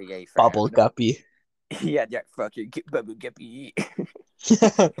Bu- NBA Bubble fan. Guppy. Yeah, yeah, fucking Bubble Guppy.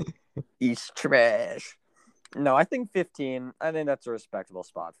 He's trash. No, I think 15. I think that's a respectable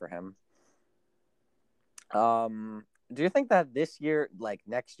spot for him. Do you think that this year, like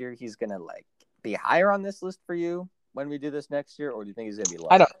next year, he's gonna like be higher on this list for you when we do this next year, or do you think he's gonna be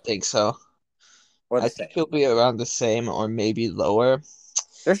I lower don't think so. or the I think same? he'll be around the same or maybe lower.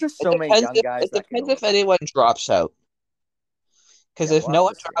 There's just It so many depends young if guys it that could depends if overtake. anyone drops out. Because Yeah, if we'll no have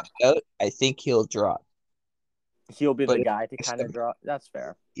one to see. drops out, I think he'll drop. He'll be the But if guy to there's kind of draw. That's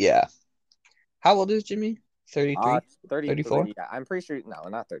fair. yeah. How old is Jimmy? 33? 34? 33. I'm pretty sure. No,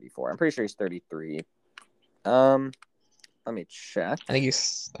 not 34. I'm pretty sure he's 33. Um, Let me check. I think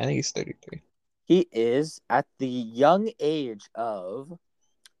he's 33. He is at the young age of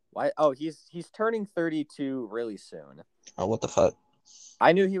why? Oh, he's turning 32 really soon. Oh, what the fuck?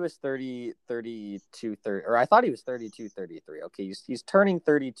 I knew he was 30, 32, 30, or I thought he was 32, 33. Okay, he's turning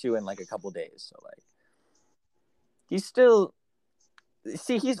 32 in like a couple days. So like he's still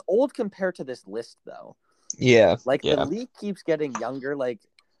see he's old compared to this list though. Yeah, Like the yeah, league keeps getting younger. Like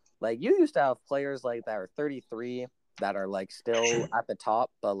you used to have players like that are 33 that are like still at the top,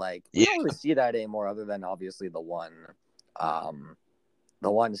 but like we yeah, don't really see that anymore other than obviously the one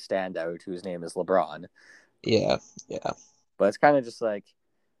standout whose name is LeBron. yeah, yeah. But it's kind of just like,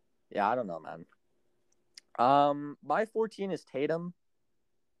 yeah, I don't know, man. My 14 is Tatum.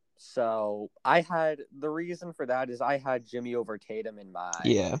 So I had the reason for that is I had Jimmy over Tatum in my,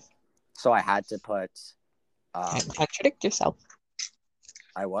 Yeah. so I had to put, Can't contradict yourself.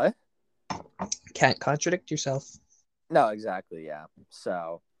 I what? Can't contradict yourself. No, exactly, yeah.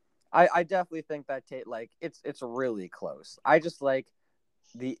 So I definitely think that like it's really close. I just like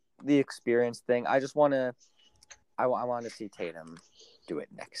the experience thing. I just want to I want to see Tatum do it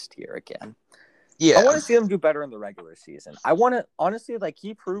next year again. I Yeah. want to see him do better in the regular season. I want to honestly like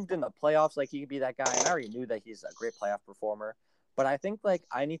he proved in the playoffs like he could be that guy, and I already knew that he's a great playoff performer. But I think like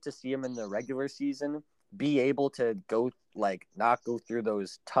I need to see him in the regular season be able to go like not go through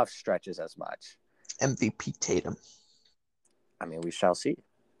those tough stretches as much. MVP Tatum. I mean, we shall see.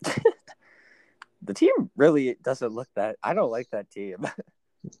 The team really doesn't look that. I don't like that team.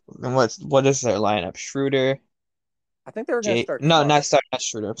 And what is their lineup? Schroeder, I think they were going to start No, Smart, not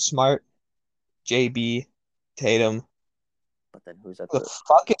Schroeder. Smart, JB, Tatum. but then who's at Who the the?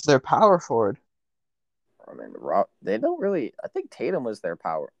 fuck is their power forward? I mean, they don't really. I think Tatum was their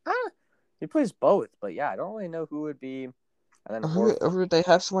power. He plays both, but yeah, I don't really know who would be. And then Who they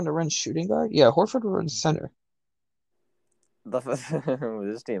have someone to run shooting guard? Yeah, Horford will run center.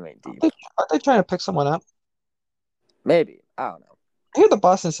 this team ain't deep. Aren't they trying to pick someone up? Maybe I don't know. I hear the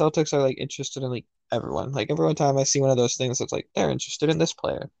Boston Celtics are like interested in like everyone. Like every time I see one of those things, it's like they're interested in this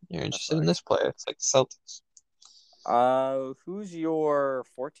player. You're That interested in sucks. this player. It's like Celtics. Who's your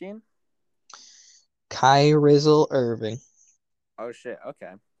 14? Kyrie Irving. Oh shit.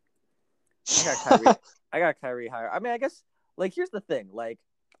 Okay, I got Kyrie. I got Kyrie higher. I mean, I guess like here's the thing. Like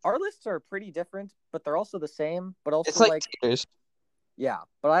our lists are pretty different, but they're also the same. But It's also like like tiers. yeah.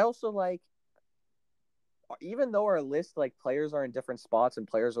 But I also like even though our list like players are in different spots and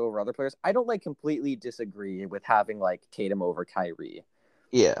players over other players, I don't like completely disagree with having like Tatum over Kyrie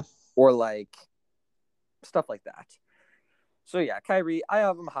Yeah. or like stuff like that. So yeah, Kyrie, I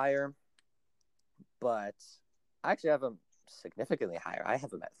have him higher, but I actually have him significantly higher. I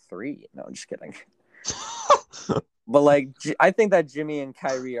have him at 3. No, I'm just kidding. But like, I think that Jimmy and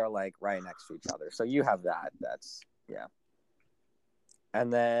Kyrie are like right next to each other. So you have that. That's yeah.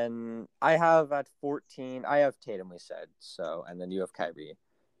 And then I have at 14, I have Tatum, we said. So, and then you have Kyrie.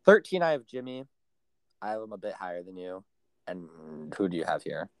 13, I have Jimmy. I have him a bit higher than you. And who do you have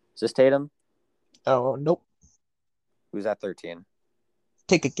here? Is this Tatum? Oh, nope. Who's at 13?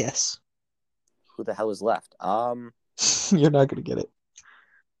 Take a guess. Who the hell is left? You're not gonna get it.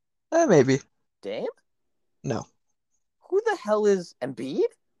 Maybe. Dame? No. Who the hell is Embiid?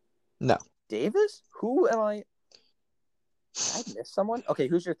 No. Davis? Who am I? Did I miss someone? Okay,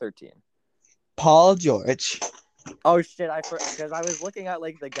 who's your 13? Paul George. Oh shit! Because I was looking at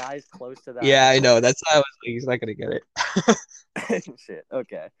like the guys close to that. Yeah, I know. That's why I was like, he's not gonna get it. Shit.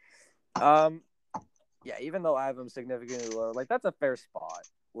 Okay. Yeah. Even though I have him significantly lower, like that's a fair spot.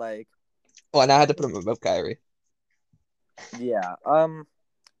 Like. Well, and I had to put him above Kyrie. Yeah.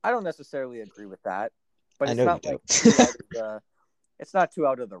 I don't necessarily agree with that, but I it's know you not do. like too out of the. It's not too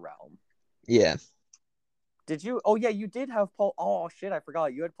out of the realm. Yeah. Did you? Oh yeah, you did have Paul. Oh shit, I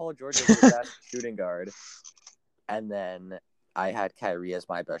forgot. You had Paul George as your best shooting guard, and then I had Kyrie as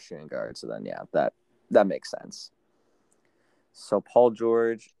my best shooting guard. So then, yeah, that makes sense. So Paul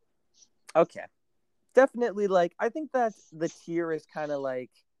George, okay. definitely like I think that the tier is kind of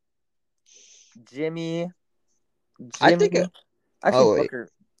like Jimmy, I think. Jimmy. Actually, Oh wait, Booker,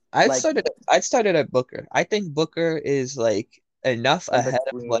 I'd like started. I'd started at Booker. I think Booker is like enough in ahead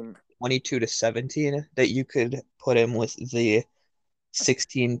of like between. 22 to 17 that you could put him with the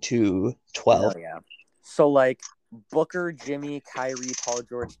 16 to No, 12. yeah. So like Booker, Jimmy, Kyrie, Paul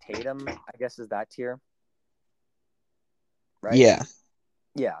George, Tatum. I guess is that tier, right? Yeah,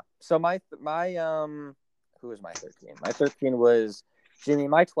 Yeah. So who was my 13? My 13 was Jimmy.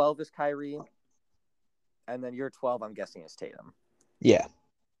 My 12 is Kyrie, and then your 12, I'm guessing, is Tatum. yeah.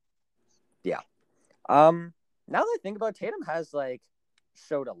 Yeah. Now that I think about it, Tatum has like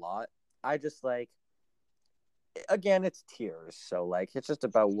showed a lot. I just like again, it's tiers, so like it's just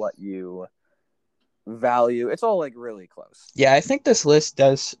about what you value. It's all like really close. Yeah, I think this list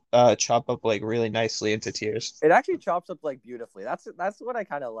does chop up like really nicely into tiers. It actually chops up like beautifully. That's what I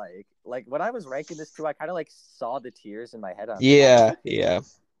kind of like. Like when I was ranking this too, I kind of like saw the tiers in my head. I'm like, Yeah, yeah.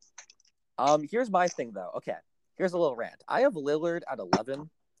 here's my thing though. Okay, here's a little rant. I have Lillard at 11,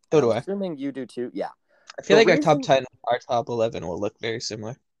 So and do I'm I. assuming you do too. Yeah. I The feel like our top reason 10, our top 11 will look very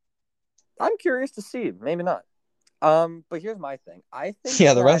similar. I'm curious to see, maybe not. But here's my thing. I think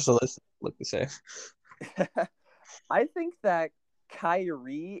Yeah, the that rest of the list look the same. I think that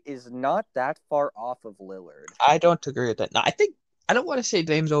Kyrie is not that far off of Lillard. I don't agree with that. No, I don't want to say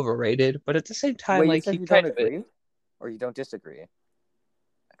Dame's overrated, but at the same time, Wait, you like said he you kind don't of is. agree, or you don't disagree? I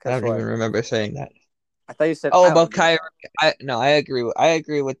Because don't even like remember saying that. I thought you said Oh, I don't about know. Maybe Kyrie. not. I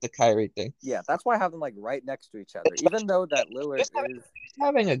agree with the Kyrie thing. Yeah, that's why I have them like right next to each other. Even though that Lillard Just is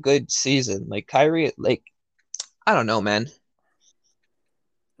having a good season. Like Kyrie, like I don't know, man.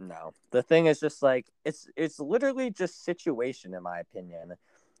 no. The thing is just like it's literally just situation in my opinion.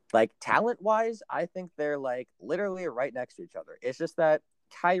 Like talent wise, I think they're like literally right next to each other. It's just that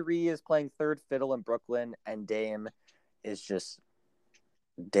Kyrie is playing third fiddle in Brooklyn and Dame is just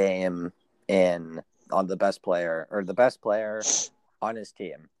Dame in on the best player on his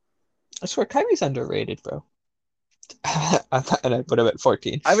team. I swear Kyrie's underrated, bro. And I put him at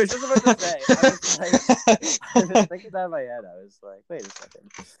 14. I was just about to say, I was like, I was thinking that in my head. I was like, wait a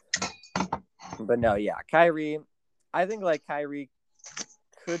second. But no, yeah, Kyrie. I think like Kyrie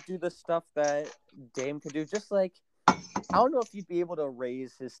could do the stuff that Dame could do. Just like I don't know if he'd be able to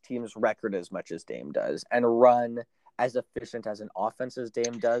raise his team's record as much as Dame does and run as efficient as an offense as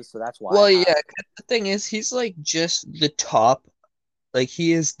Dame does. So that's why I Well, have. yeah, 'cause the thing is, he's like just the top. Like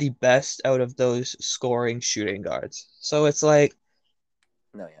he is the best out of those scoring shooting guards. So it's like,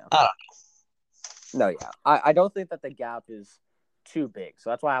 No, yeah. I No, yeah. I don't think that the gap is too big. So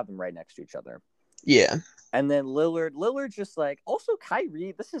that's why I have them right next to each other. yeah, And then Lillard just like also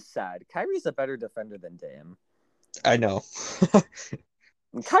Kyrie. This is sad. Kyrie's a better defender than Dame. I know.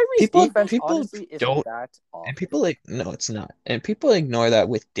 And Kyrie's People, defense people honestly isn't don't, that and awful. people like, no, it's not. And people ignore that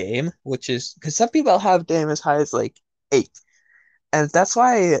with Dame, which is because some people have Dame as high as like 8. And that's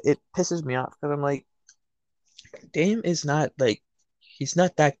why it pisses me off because I'm like, Dame is not like, he's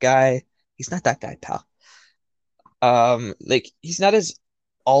not that guy. He's not that guy, pal. Like he's not as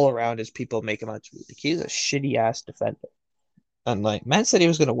all around as people make him out to be. Like, he's a shitty ass defender. And like, man said he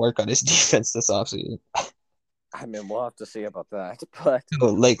was gonna work on his defense this offseason. I mean, we'll have to see about that. But So,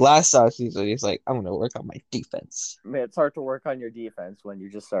 like last offseason, he's like, I'm gonna work on my defense. I mean, it's hard to work on your defense when you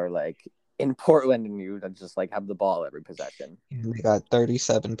just are like in Portland and you just like have the ball every possession. And they got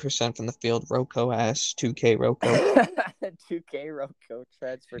 37% from the field. Roko ass, 2K Roko. 2K Roko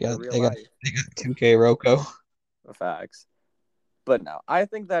transferred to Yeah, real they got life. they got 2K Roko. Facts. But no, I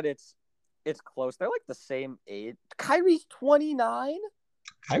think that it's close. They're like the same age. Kyrie's 29.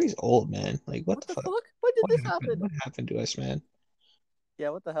 Kyrie's old, man. Like, what What the the fuck? fuck? When did What this happened? happen? What happened to us, man? Yeah,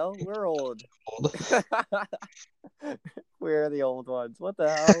 what the hell? We're old. Old. We're the old ones. What the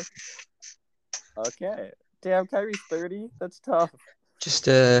hell? Okay. Damn, Kyrie's 30. That's tough. Just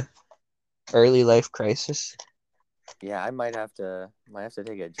a early life crisis. Yeah, I might have to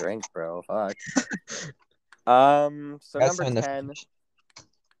take a drink, bro. Fuck. So That's number when the 10.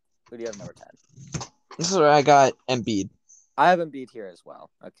 Who do you have number 10? This is where I got Embiid. I have Embiid here as well.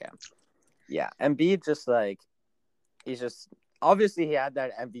 Okay. Yeah, Embiid just like he's just obviously he had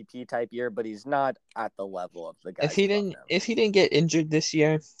that MVP type year, but he's not at the level of the guys above him. If he didn't get injured this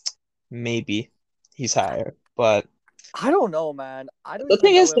year, maybe he's higher. But I don't know, man. I don't the even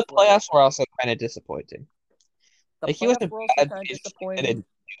thing know is, if the like playoffs were also kind of disappointing. the Like he playoffs wasn't were also bad, kind but of he just disappointing. didn't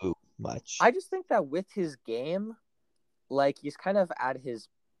do much. I just think that with his game, like he's kind of at his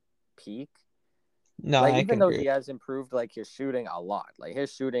peak. No, Like I even can though agree. he has improved like his shooting a lot. Like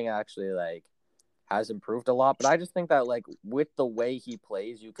his shooting actually like has improved a lot, but I just think that like with the way he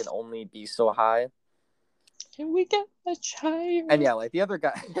plays, you can only be so high. Can we get much higher? And yeah, like the other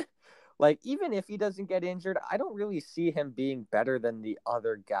guy, like even if he doesn't get injured, I don't really see him being better than the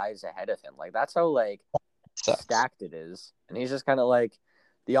other guys ahead of him. Like that's how like Sucks. stacked it is, and he's just kind of like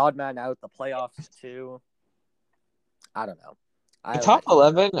the odd man out. The playoffs too. I don't know. The I top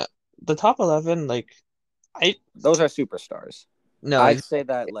like him. 11, the top 11, like I Those are superstars. no, I'd say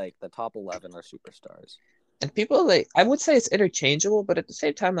that like the top 11 are superstars. and people like I would say it's interchangeable, but at the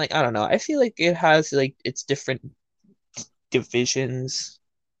same time, like I don't know, I feel like it has like its different divisions.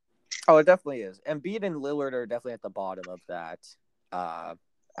 Oh, it definitely is. Embiid and Lillard are definitely at the bottom of that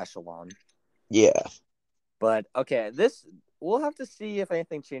echelon. Yeah. But okay, this we'll have to see if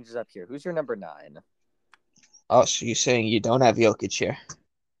anything changes up here. Who's your number 9? Oh, so you're saying you don't have Jokic here?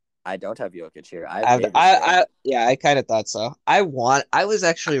 I don't have Jokic here. I have Davis here. Yeah, I kind of thought so. I was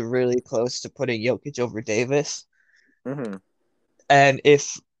actually really close to putting Jokic over Davis. Mm-hmm. And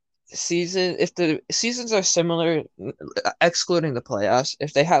if the seasons are similar, excluding the playoffs,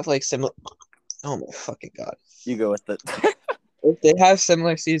 if they have like similar, oh my fucking God. You go with the. If they have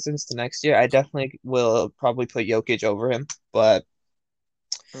similar seasons to next year, I definitely will probably put Jokic over him. But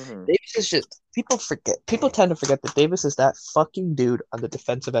Mm-hmm. Davis is just people tend to forget that Davis is that fucking dude on the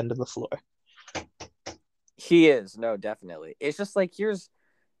defensive end of the floor. He is, no, definitely. It's just like here's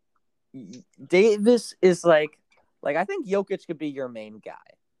Davis is like I think Jokic could be your main guy.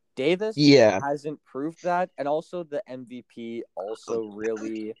 Davis Yeah. hasn't proved that, and also the MVP also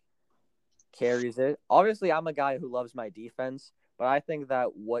really carries it. Obviously, I'm a guy who loves my defense, but I think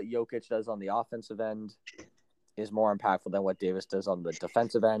that what Jokic does on the offensive end is more impactful than what Davis does on the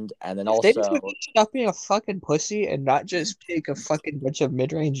defensive end. And then If Davis also, would stop being a fucking pussy and not just take a fucking bunch of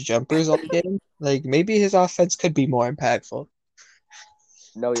mid-range jumpers all game, like maybe his offense could be more impactful.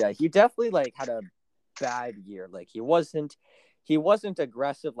 no, yeah, he definitely like had a bad year. Like he wasn't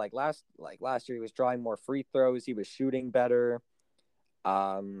aggressive last year. He was drawing more free throws. He was shooting better.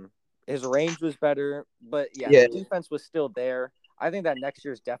 His range was better, but yeah, Yeah. the defense was still there. I think that next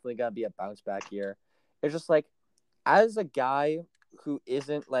year is definitely gonna be a bounce back year. It's just like as a guy who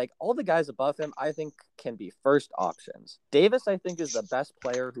isn't like all the guys above him, I think can be first options. Davis, I think, is the best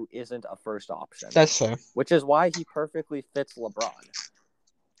player who isn't a first option. That's fair. Which is why he perfectly fits LeBron.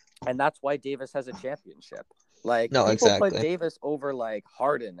 And that's why Davis has a championship. Like No, people exactly. put Davis over like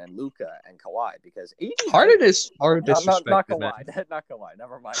Harden and Luka and Kawhi because AD Harden is hard not disrespected, man. Kawhi, not Kawhi.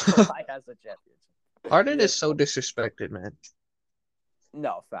 Never mind. Kawhi has a championship. Harden is so disrespected, man.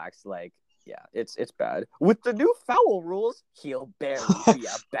 No facts. Like yeah, it's bad. With the new foul rules, he'll barely be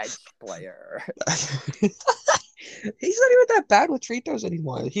a bench player. He's not even that bad with free throws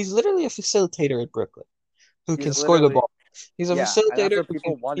anymore. He's literally a facilitator at Brooklyn who can score the ball. He's a facilitator. And that's what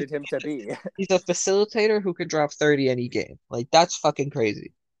people wanted him to be. He's a facilitator who could drop 30 any game. Like that's fucking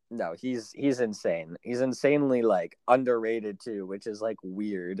crazy. No, he's insane. He's insanely like underrated too, which is like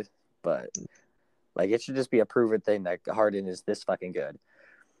weird, but like it should just be a proven thing that Harden is this fucking good.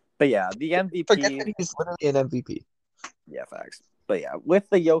 But yeah, the MVP. Forget that he's literally an MVP. Yeah, facts. But yeah, with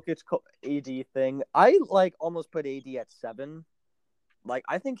the Jokic AD thing, I like almost put AD at 7. Like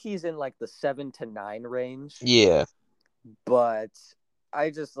I think he's in like the 7 to 9 range. Yeah. But I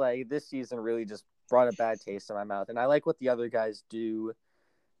just like this season really just brought a bad taste in my mouth, and I like what the other guys do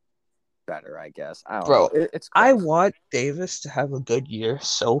better, I guess. I don't know. It's close. I want Davis to have a good year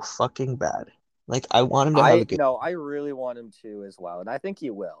so fucking bad. Like I want him to have a good. No, I really want him to as well, and I think he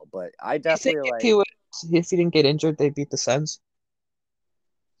will. But I definitely like if he didn't get injured, they beat the Suns.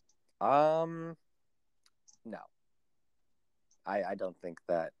 No, I don't think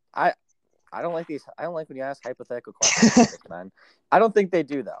that. I don't like these. I don't like when you ask hypothetical questions, man. I don't think they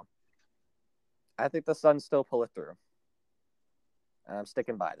do though. I think the Suns still pull it through, and I'm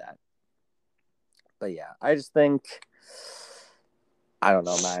sticking by that. But yeah, I just think I don't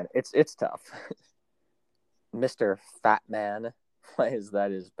know, man. It's tough. Mr. Fat Man. Why is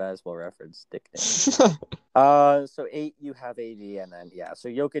that his basketball reference nickname? So 8 you have AD, and then yeah, so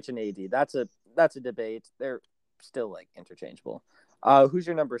Jokic and AD. That's a debate. They're still like interchangeable. Who's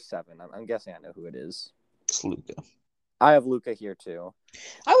your number 7? I'm guessing I know who it is. It's Luka. I have Luka here too.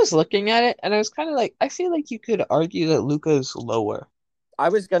 I was looking at it, and I was kind of like, I feel like you could argue that Luka is lower. I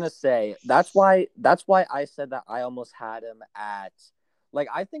was gonna say that's why I said that I almost had him at like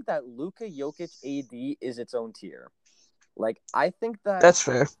I think that Luka Jokic AD is its own tier. Like I think that's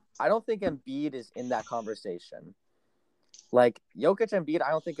fair. I don't think Embiid is in that conversation. Like Jokic and Embiid,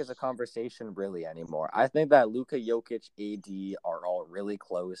 I don't think is a conversation really anymore. I think that Luka Jokic AD are all really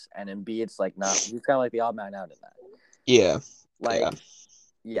close, and Embiid's like not. He's kind of like the odd man out in that. Yeah. Like,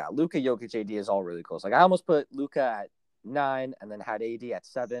 yeah, Luka Jokic AD is all really close. Like I almost put Luka at 9, and then had AD at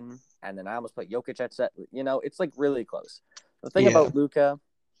 7, and then I almost put Jokic at 7. It's like really close. The thing Yeah. about Luka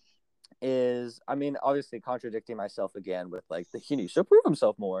is, I mean, obviously contradicting myself again with like he needs to prove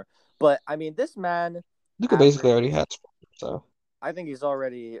himself more. But I mean, this man Luka basically already averaged, has, so I think he's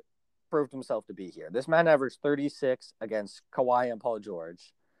already proved himself to be here. This man averaged 36 against Kawhi and Paul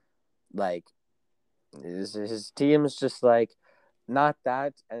George. Like, his team's just like not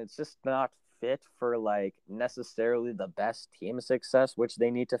that, and it's just not fit for like necessarily the best team success, which they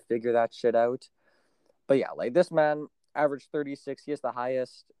need to figure that shit out. But yeah, like this man averaged 36. He has the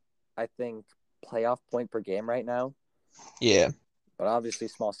highest, I think, playoff point per game right now. yeah. But obviously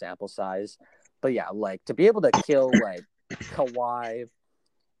small sample size. But yeah, like to be able to kill like Kawhi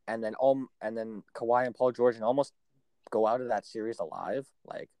and then Kawhi and Paul George and almost go out of that series alive,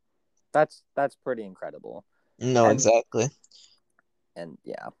 like that's pretty incredible. No, And exactly. and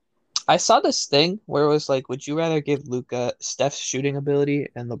yeah, I saw this thing where it was like, would you rather give Luka Steph's shooting ability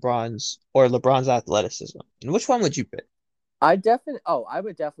and LeBron's athleticism? And which one would you pick? I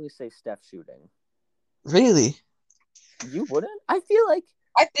would definitely say Steph shooting. Really? You wouldn't? I feel like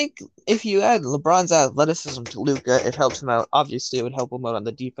I think if you add LeBron's athleticism to Luka, it helps him out. Obviously, it would help him out on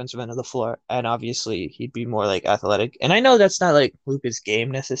the defensive end of the floor, and obviously, he'd be more like athletic. And I know that's not like Luka's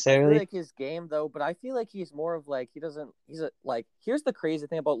game I feel necessarily. like his game though, but I feel like he's more of like he doesn't. He's a like. Here's the crazy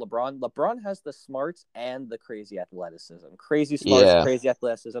thing about LeBron. LeBron has the smarts and the crazy athleticism. Crazy smarts, Yeah, crazy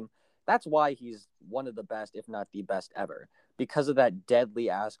athleticism. That's why he's one of the best, if not the best ever, because of that deadly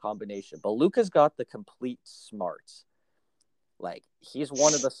ass combination. But Luka's got the complete smarts. Like he's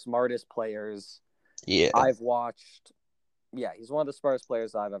one of the smartest players yeah. I've watched. Yeah, he's one of the smartest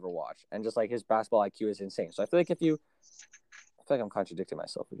players I've ever watched, and just like his basketball IQ is insane. So I feel like I'm contradicting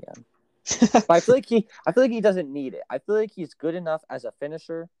myself again. But I feel like he doesn't need it. I feel like he's good enough as a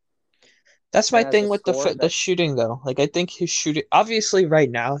finisher That's my and as thing a with scorer the that shooting though. Like I think his shooting, obviously, right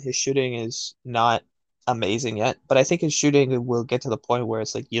now his shooting is not amazing yet, but I think his shooting will get to the point where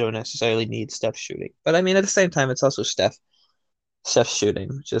it's like you don't necessarily need Steph shooting. But I mean, at the same time, it's also Steph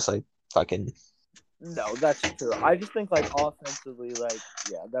shooting, just like fucking no, that's true. I just think like offensively, like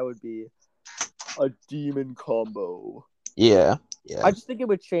yeah, that would be a demon combo. yeah, yeah. I just think it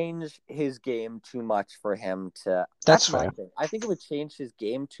would change his game too much for him to. That's That's my fair. thing. I think it would change his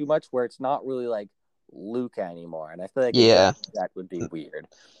game too much where it's not really like Luka anymore, and I feel like Yeah, adjusting that would be weird.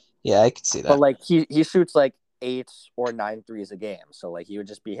 yeah, I can see But that. like he shoots like 8 or 9 threes a game, so like he would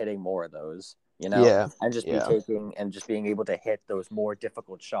just be hitting more of those, Yeah, and just be yeah, taking and just being able to hit those more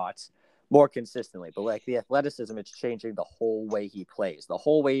difficult shots more consistently. But like the athleticism, it's changing the whole way he plays, the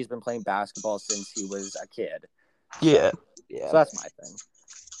whole way he's been playing basketball since he was a kid. So, yeah, yeah. so that's my thing.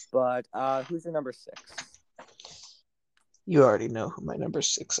 But who's your number 6? You already know who my number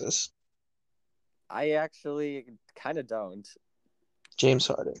 6 is. I actually kind of don't. James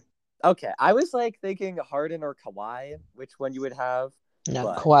Harden. Okay, I was like thinking Harden or Kawhi, which one you would have, No,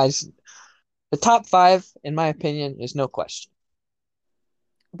 but Kawhi's the top 5, in my opinion, is no question.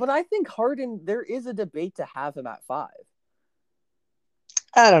 I think Harden, there is a debate to have him at 5.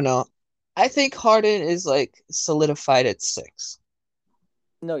 I don't know. I think Harden is like solidified at 6.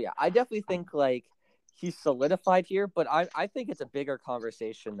 No, yeah, I definitely think like he's solidified here, but I think it's a bigger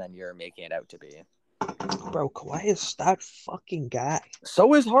conversation than you're making it out to be. Bro, Kawhi is that fucking guy.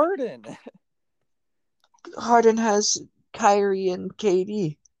 So is Harden. Harden has Kyrie and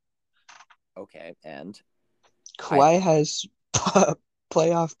KD. Okay, and I Kawhi has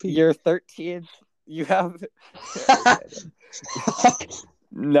playoff P. you're 13th. You have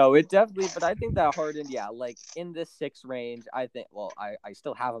no, it definitely, but I think that Harden, yeah, like in this 6 range, I think. Well, I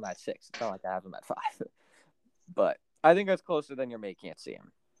still have him at 6. It's not like I have him at 5, but I think that's closer than you're making it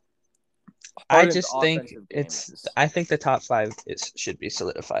seem. I Harden's just think offensive game is. I think the top 5 is should be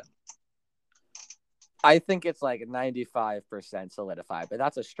solidified. I think it's like 95% solidified, but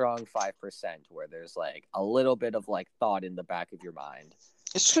that's a strong 5% where there's like a little bit of like thought in the back of your mind.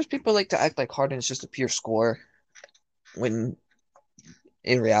 It's because people like to act like Harden is just a pure scorer when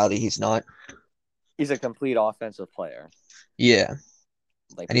in reality he's not. He's a complete offensive player. Yeah.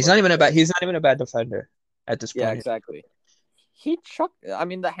 Like And people are just he's not even a bad defender at this yeah, point. exactly. He chucked. I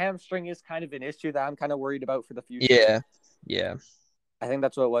mean, the hamstring is kind of an issue that I'm kind of worried about for the future. Yeah. Yeah. I think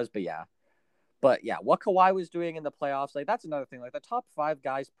that's what it was, but yeah. But yeah, what Kawhi was doing in the playoffs, like that's another thing. Like the top 5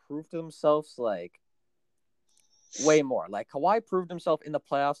 guys proved themselves like way more. Like Kawhi proved himself in the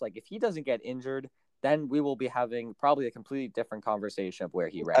playoffs. Like if he doesn't get injured, then we will be having probably a completely different conversation of where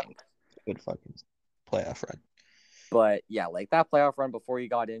he ranks. Good fucking playoff run. But yeah, like that playoff run before he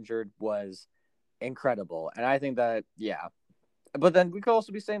got injured was incredible. And I think that, yeah. But then we could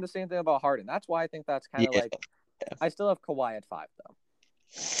also be saying the same thing about Harden. That's why I think that's kind of Yeah. like I still have Kawhi at 5 though.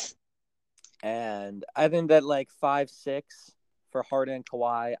 And I think that like 5-6 for Harden and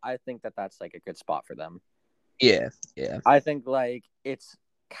Kawhi, I think that that's like a good spot for them. Yeah, yeah. I think like it's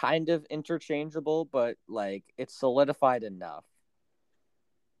kind of interchangeable, but like it's solidified enough.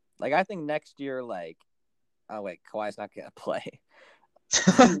 Like I think next year, like, oh wait, Kawhi's not gonna play.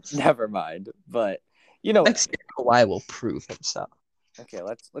 Never mind. But you know what Next year, Kawhi will prove himself. Okay,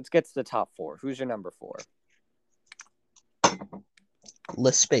 let's get to the top 4. Who's your number 4?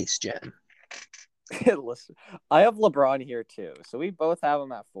 Le Space Jam. Listen, I have LeBron here too, so we both have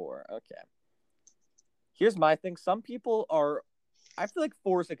him at 4. Okay. Here's my thing. Some people are. I feel like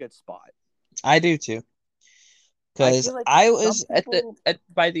 4 is a good spot. I do too. I Because feel like I some was people.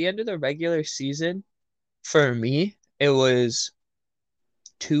 by the end of the regular season, for me, it was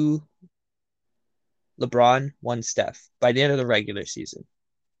 2 LeBron, 1 Steph by the end of the regular season.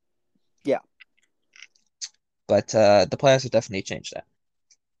 Yeah, But the playoffs have definitely changed that.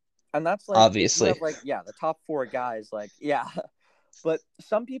 and that's like if you Obviously. have like the top 4 guys, like but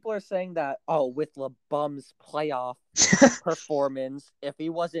some people are saying that with LeBum's playoff performance, if he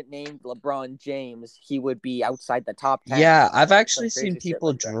wasn't named LeBron James, he would be outside the top 10. Yeah, I've Some actually seen crazy shit people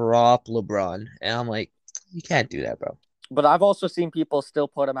like that. drop LeBron, and I'm like, you can't do that, bro. But I've also seen people still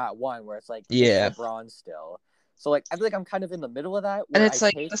put him at 1, where it's like it's Yeah. LeBron still. So like I feel like I'm kind of in the middle of that, And where I it's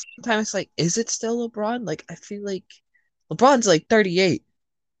like take. at the same time, it's like, is it still LeBron? Like, I feel like LeBron's like 38.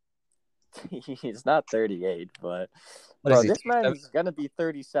 He's not 38, but What is bro, he, this 37? man's gonna be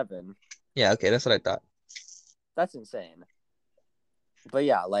 37. Yeah, okay, that's what I thought. That's insane. But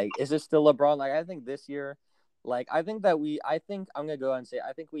yeah, like, is it still LeBron? Like, I think this year, like, I think I'm gonna go and say,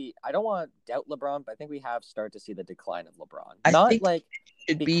 I don't want to doubt LeBron, but I think we have started to see the decline of LeBron. I Not think like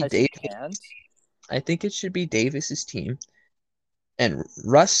it should be because he Davis. can't. I think it should be Davis's team, and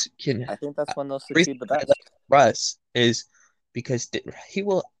Russ can. I think that's when they'll The reason succeed the I best. like Russ is because he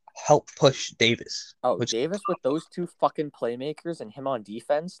will help push Davis, Oh, which Davis with those 2 fucking playmakers and him on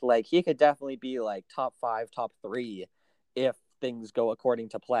defense, like he could definitely be like top 5, top 3 if things go according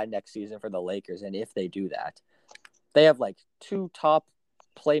to plan next season for the Lakers. And if they do that, they have like 2 top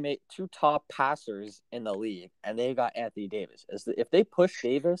passers in the league, and they got Anthony Davis. If they push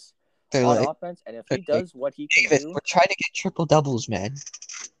Davis they're on like, offense, and if they're he like, does what he can Davis, do, we're trying to get triple doubles, man.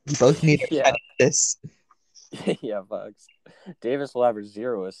 We both need to yeah, this. yeah, Bugs. Davis will average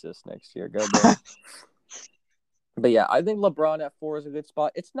 0 assists next year. Go Bills. But yeah, I think LeBron at 4 is a good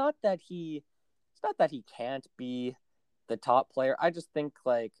spot. It's not that he can't be the top player. I just think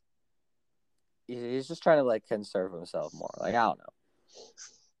like he's just trying to like conserve himself more. Like I don't know.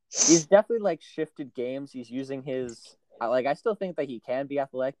 He's definitely like shifted games. He's using his like I still think that he can be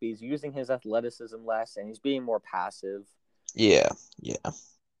athletic, but he's using his athleticism less and he's being more passive. Yeah, yeah.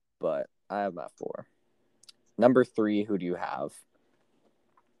 But I have him at 4. Number 3, who do you have?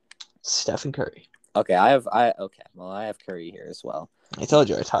 Stephen Curry. Okay, I have Curry here as well. I told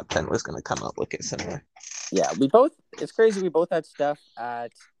you our top 10 was going to come out looking similar. Yeah, it's crazy. We both had Steph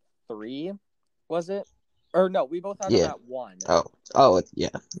at 3, was it? Or no, we both had him at 1. Yeah.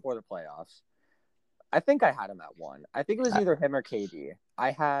 For the playoffs. I think I had him at 1. I think it was either him or KD.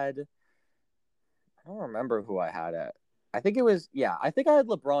 I don't remember who I had at. I think I had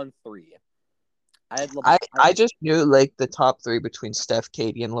LeBron 3. I just knew like the top 3 between Steph,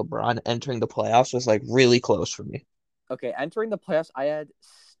 KD, and LeBron entering the playoffs was like really close for me. Okay, entering the playoffs, I had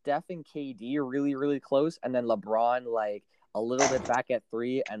Steph and KD really, really close, and then LeBron like a little bit back at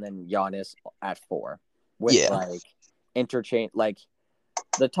 3, and then Giannis at 4. With like interchange, like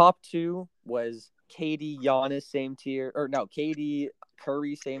the top 2 was KD, Giannis, same tier, or no, KD,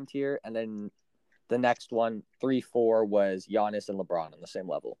 Curry, same tier, and then the next one, 3, 4 was Giannis and LeBron on the same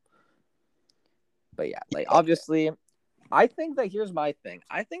level. But yeah, like obviously, I think that here's my thing.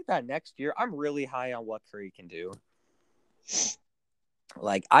 I think that next year I'm really high on what Curry can do.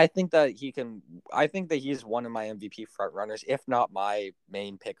 Like I think that he's one of my MVP front runners, if not my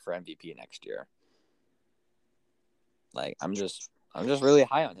main pick for MVP next year. Like I'm just really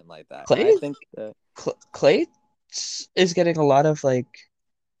high on him like that. Clay, I think that Clay is getting a lot of like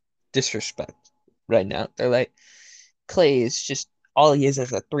disrespect right now. They're like, Clay is just all he is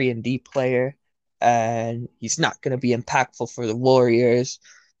as a 3-and-D player, and he's not going to be impactful for the Warriors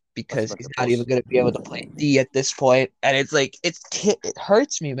because he's not even going to be able to play D at this point. And it's like it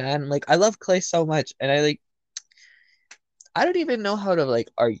hurts me, man. Like I love Clay so much, and I don't even know how to like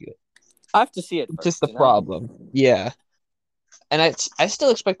argue it. I have to see it first, just the problem. Yeah. And I still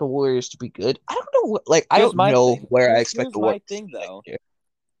expect the Warriors to be good. I don't know I don't know where I expect the Warriors to be though.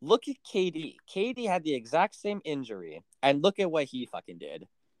 Look at KD. KD had the exact same injury, and look at what he fucking did.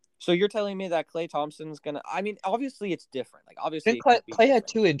 So you're telling me that Klay Thompson's gonna? I mean, obviously it's different. Like Then obviously it Clay, could be Clay had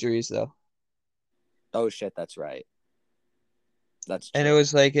different. 2 injuries though, Oh shit, that's right. That's and true. it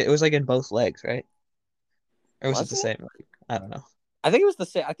was like in both legs, right? Or was it Was the it? same leg? I don't know. I think it was the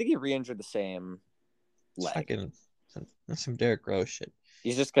same. I think he re-injured the same It's leg. fucking that's some Derrick Rose shit.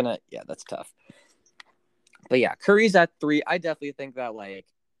 He's just gonna. Yeah, that's tough. But yeah, Curry's at 3. I definitely think that like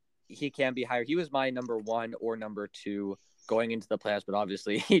he can be higher. He was my number 1 or number 2 going into the playoffs, but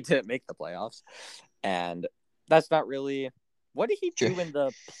obviously he didn't make the playoffs, and that's not really. What did he Sure. do in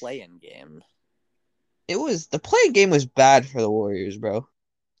the play-in game? The playing game was bad for the Warriors, bro.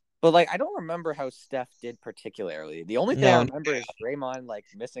 But like, I don't remember how Steph did particularly. The only thing I No, remember is Draymond like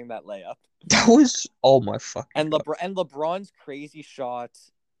missing that layup, that was oh my fucking and god. LeBron's crazy shot,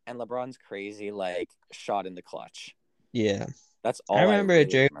 and LeBron's crazy like shot in the clutch. Yeah. That's I all I remember really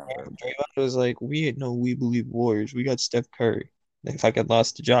Draymond, remember. Draymond was like, we believe Warriors. We got Steph Curry. They fucking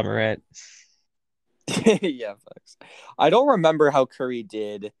lost to Ja Morant. Yeah, folks. I don't remember how Curry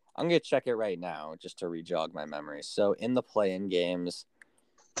did. I'm gonna check it right now just to rejog my memory. So in the play-in games,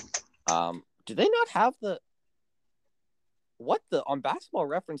 do they not have the what the on Basketball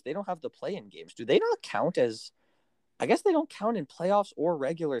Reference? They don't have the play-in games. Do they not count as? I guess they don't count in playoffs or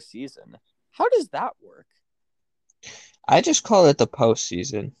regular season. How does that work? I just call it the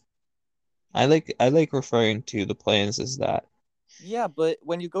postseason. I like referring to the plans as that. Yeah, but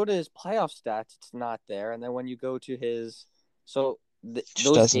when you go to his playoff stats, it's not there, and then when you go to his, so Just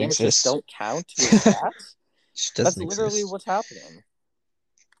those doesn't games just exist. don't count to his stats. Just That's doesn't literally exist. what's happening.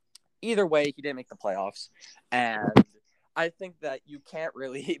 Either way, he didn't make the playoffs, and I think that you can't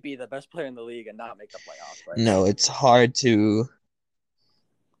really be the best player in the league and not make the playoffs. Like, No, it's hard to no.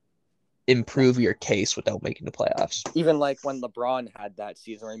 improve your case without making the playoffs. Even like when LeBron had that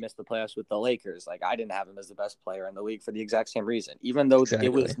season where he missed the playoffs with the Lakers, like I didn't have him as the best player in the league for the exact same reason. Even though it Exactly.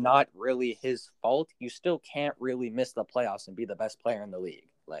 was not really his fault, you still can't really miss the playoffs and be the best player in the league.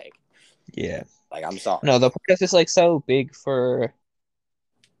 Yeah. Like I'm sorry. No, the playoffs is like so big for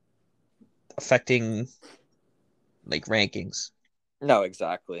affecting like rankings. No,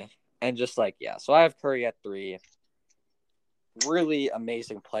 exactly. And just like yeah, so I have Curry at 3. Really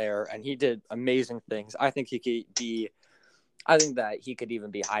amazing player, and he did amazing things. I think he could be. I think that he could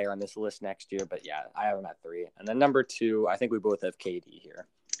even be higher on this list next year. But yeah, I have him at 3. And then number 2, I think we both have KD here.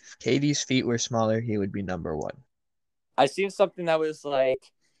 If KD's feet were smaller, he would be number one. I seen something that was like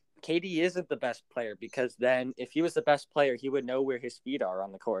KD isn't the best player because then if he was the best player, he would know where his feet are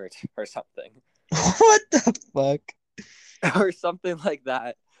on the court or something. What the fuck? Or something like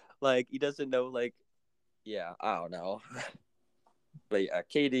that. Like he doesn't know like yeah, I don't know. But yeah,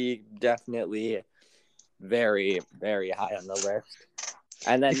 KD definitely very, very high on the list.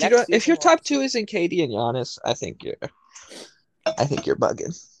 And then If you next don't, if season your we'll top actually two isn't KD and Giannis, I think you're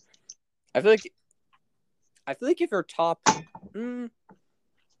bugging. I feel like if you're top mm,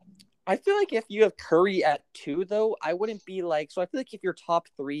 I feel like if you have Curry at 2 though, I wouldn't be like so I feel like if your top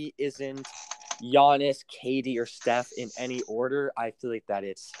 3 isn't Giannis, KD, or Steph in any order, I feel like that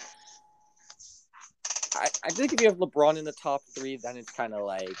it's I think if you have LeBron in the top 3, then it's kind of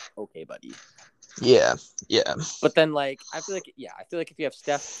like, okay, buddy. Yeah, yeah. But then, like, I feel like if you have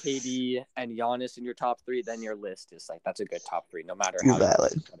Steph, KD, and Giannis in your top 3, then your list is like that's a good top 3, no matter You're how you want to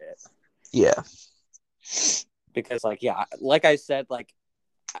valid. put it. Yeah. Because, like, yeah, like I said, like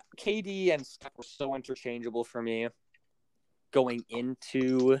KD and Steph were so interchangeable for me going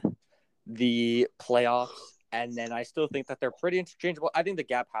into the playoffs, and then I still think that they're pretty interchangeable. I think the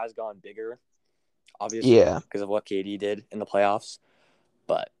gap has gone bigger, obviously, Yeah. because of what KD did in the playoffs.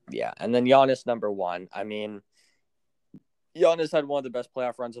 But yeah, and then Giannis number 1. I mean, Giannis had one of the best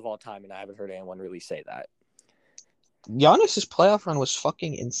playoff runs of all time, and I haven't heard anyone really say that. Giannis's playoff run was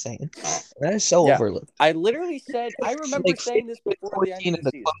fucking insane. That is so Yeah, overlooked. I literally said I remember Like saying this 60 before the end 14 of in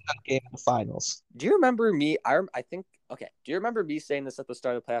the the season. closeout game in the finals. Do you remember me? I think okay. Do you remember me saying this at the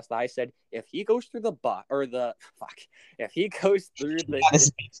start of the playoffs? That I said if he goes through the if he goes through the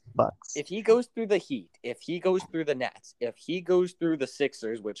Giannis beats the Bucks. if he goes through the Heat, if he goes through the Nets, if he goes through the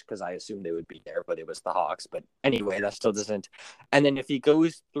Sixers, which because I assumed they would be there, but it was the Hawks. But anyway, that still doesn't. And then if he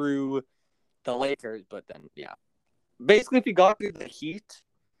goes through the Lakers, but then yeah, basically if he got through the Heat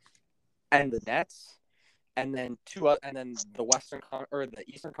and the Nets, and then and then the or the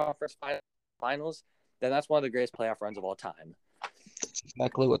Eastern Conference Finals, then that's one of the greatest playoff runs of all time. That's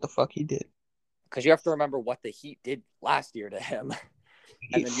exactly what the fuck he did. Because you have to remember what the Heat did last year to him,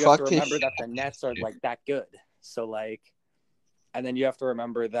 and He then you have to fucked his remember shit that the Nets are like that good. So like, and then you have to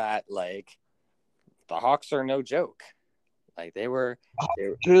remember that like the Hawks are no joke. Like they were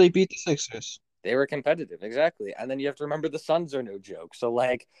literally beat the Sixers. They were competitive, exactly. And then you have to remember the Suns are no joke. So,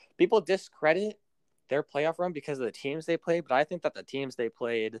 like, people discredit their playoff run because of the teams they played, but I think that the teams they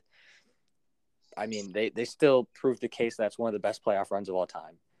played, I mean, they still proved the case that's one of the best playoff runs of all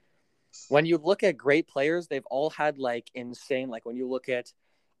time. When you look at great players, they've all had, like, insane, like, when you look at,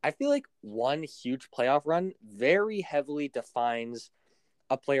 I feel like one huge playoff run very heavily defines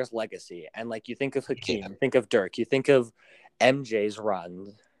a player's legacy. And, like, you think of Hakeem, you think of Dirk, you think of MJ's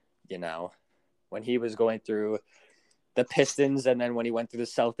run, you know, when he was going through the Pistons and then when he went through the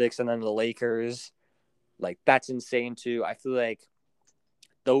Celtics and then the Lakers. Like, that's insane too. I feel like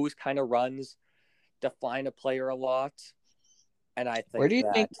those kind of runs define a player a lot. And I Where think do you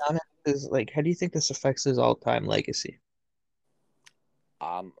that think Giannis is like? How do you think this affects his all-time legacy?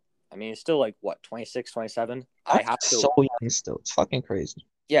 I mean, it's still like what, 26, 27? I have to, So young still. It's fucking crazy.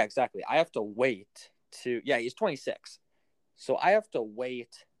 yeah, exactly. I have to wait to, yeah, he's 26. So I have to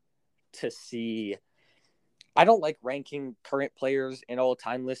wait to see. I don't like ranking current players in all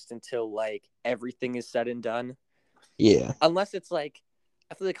time lists until like everything is said and done. Yeah. Unless it's like,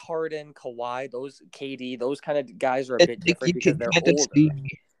 I feel like Harden, Kawhi, those KD, those kind of guys are a It's bit like different you because can they're kind of older. see,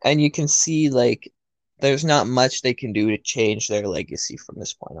 and you can see like there's not much they can do to change their legacy from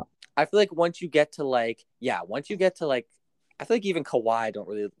this point on. I feel like once you get to like, yeah, once you get to like, I feel like even Kawhi, I don't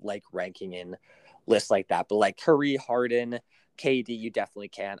really like ranking in lists like that, but like Curry, Harden, KD, you definitely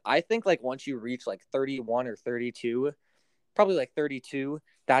can. I think like once you reach like 31 or 32, probably like 32,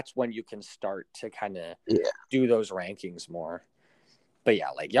 that's when you can start to kind of do those rankings more. But yeah,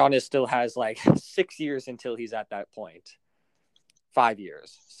 like Giannis still has like 6 years until he's at that point. 5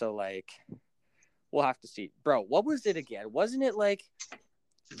 years. So like we'll have to see. Bro, what was it again? Wasn't it like,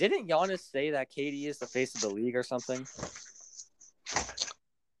 didn't Giannis say that KD is the face of the league or something?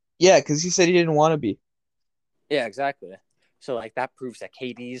 Yeah, because he said he didn't want to be. Yeah, exactly. So like that proves that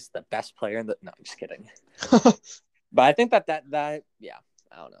KD's the best player in the, no, I'm just kidding. But I think that yeah,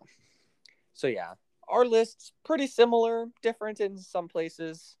 I don't know. So yeah, our list's pretty similar, different in some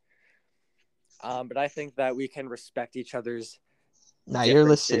places. But I think that we can respect each other's Nah, your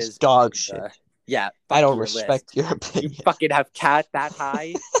list is differences. dog And, shit. yeah, I fuck don't your respect list. your You opinion. fucking have Cat that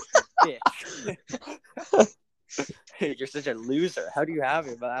high, bitch. You're such a loser. How do you have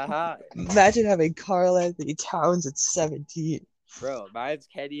him that high? Imagine having Karl-Anthony Towns at 17. Bro, Miles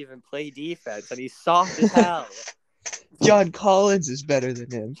can't even play defense, and he's soft as hell. John Collins is better than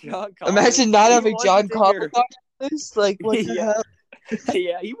him. John Collins, Imagine not he having John wasn't in Collins your... on your list. Like, what the yeah. hell?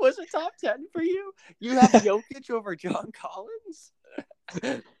 Yeah, he was a top 10 for you. You have Jokic over John Collins?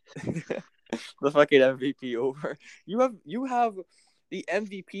 The fucking MVP over. You have the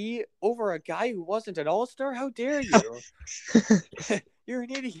MVP over a guy who wasn't an all-star? How dare you? You're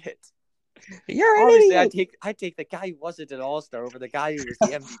an idiot. You're an Obviously, idiot. I'd take the guy who wasn't an all-star over the guy who was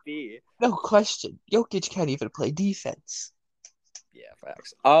the MVP. No question. Jokic can't even play defense. Yeah,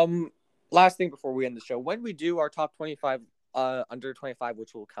 facts. Last thing before we end the show, when we do our top 25 under 25,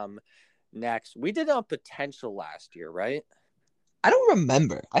 which will come next, we did a potential last year, right? I don't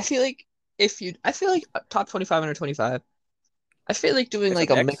remember. I feel like top 25 under 25. I feel like doing It's a like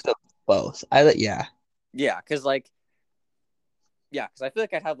a mix. mix of both. Yeah. Yeah, because I feel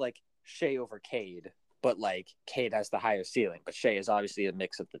like I'd have like Shea over Cade, but like Cade has the higher ceiling, but Shea is obviously a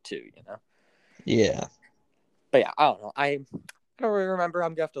mix of the two, you know? Yeah. But yeah, I don't know. I don't really remember.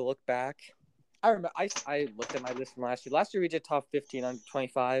 I'm gonna have to look back. I remember I looked at my list from last year. Last year we did top 15 under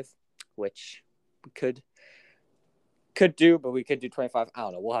 25, which we could do, but we could do 25. I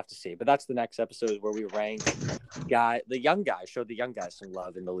don't know. We'll have to see. But that's the next episode where we rank the young guys, show the young guys some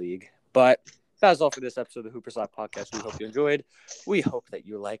love in the league. But that is all for this episode of the Hoopers Live podcast. We hope you enjoyed. We hope that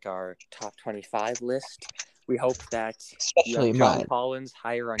you like our top 25 list. We hope that Especially you have John mine. Collins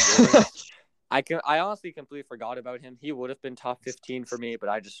higher on yours. I honestly completely forgot about him. He would have been top 15 for me, but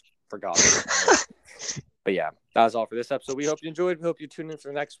I just forgot. But yeah, that was all for this episode. We hope you enjoyed. We hope you tune in for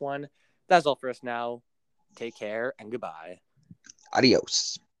the next one. That's all for us now. Take care and goodbye.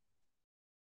 Adios.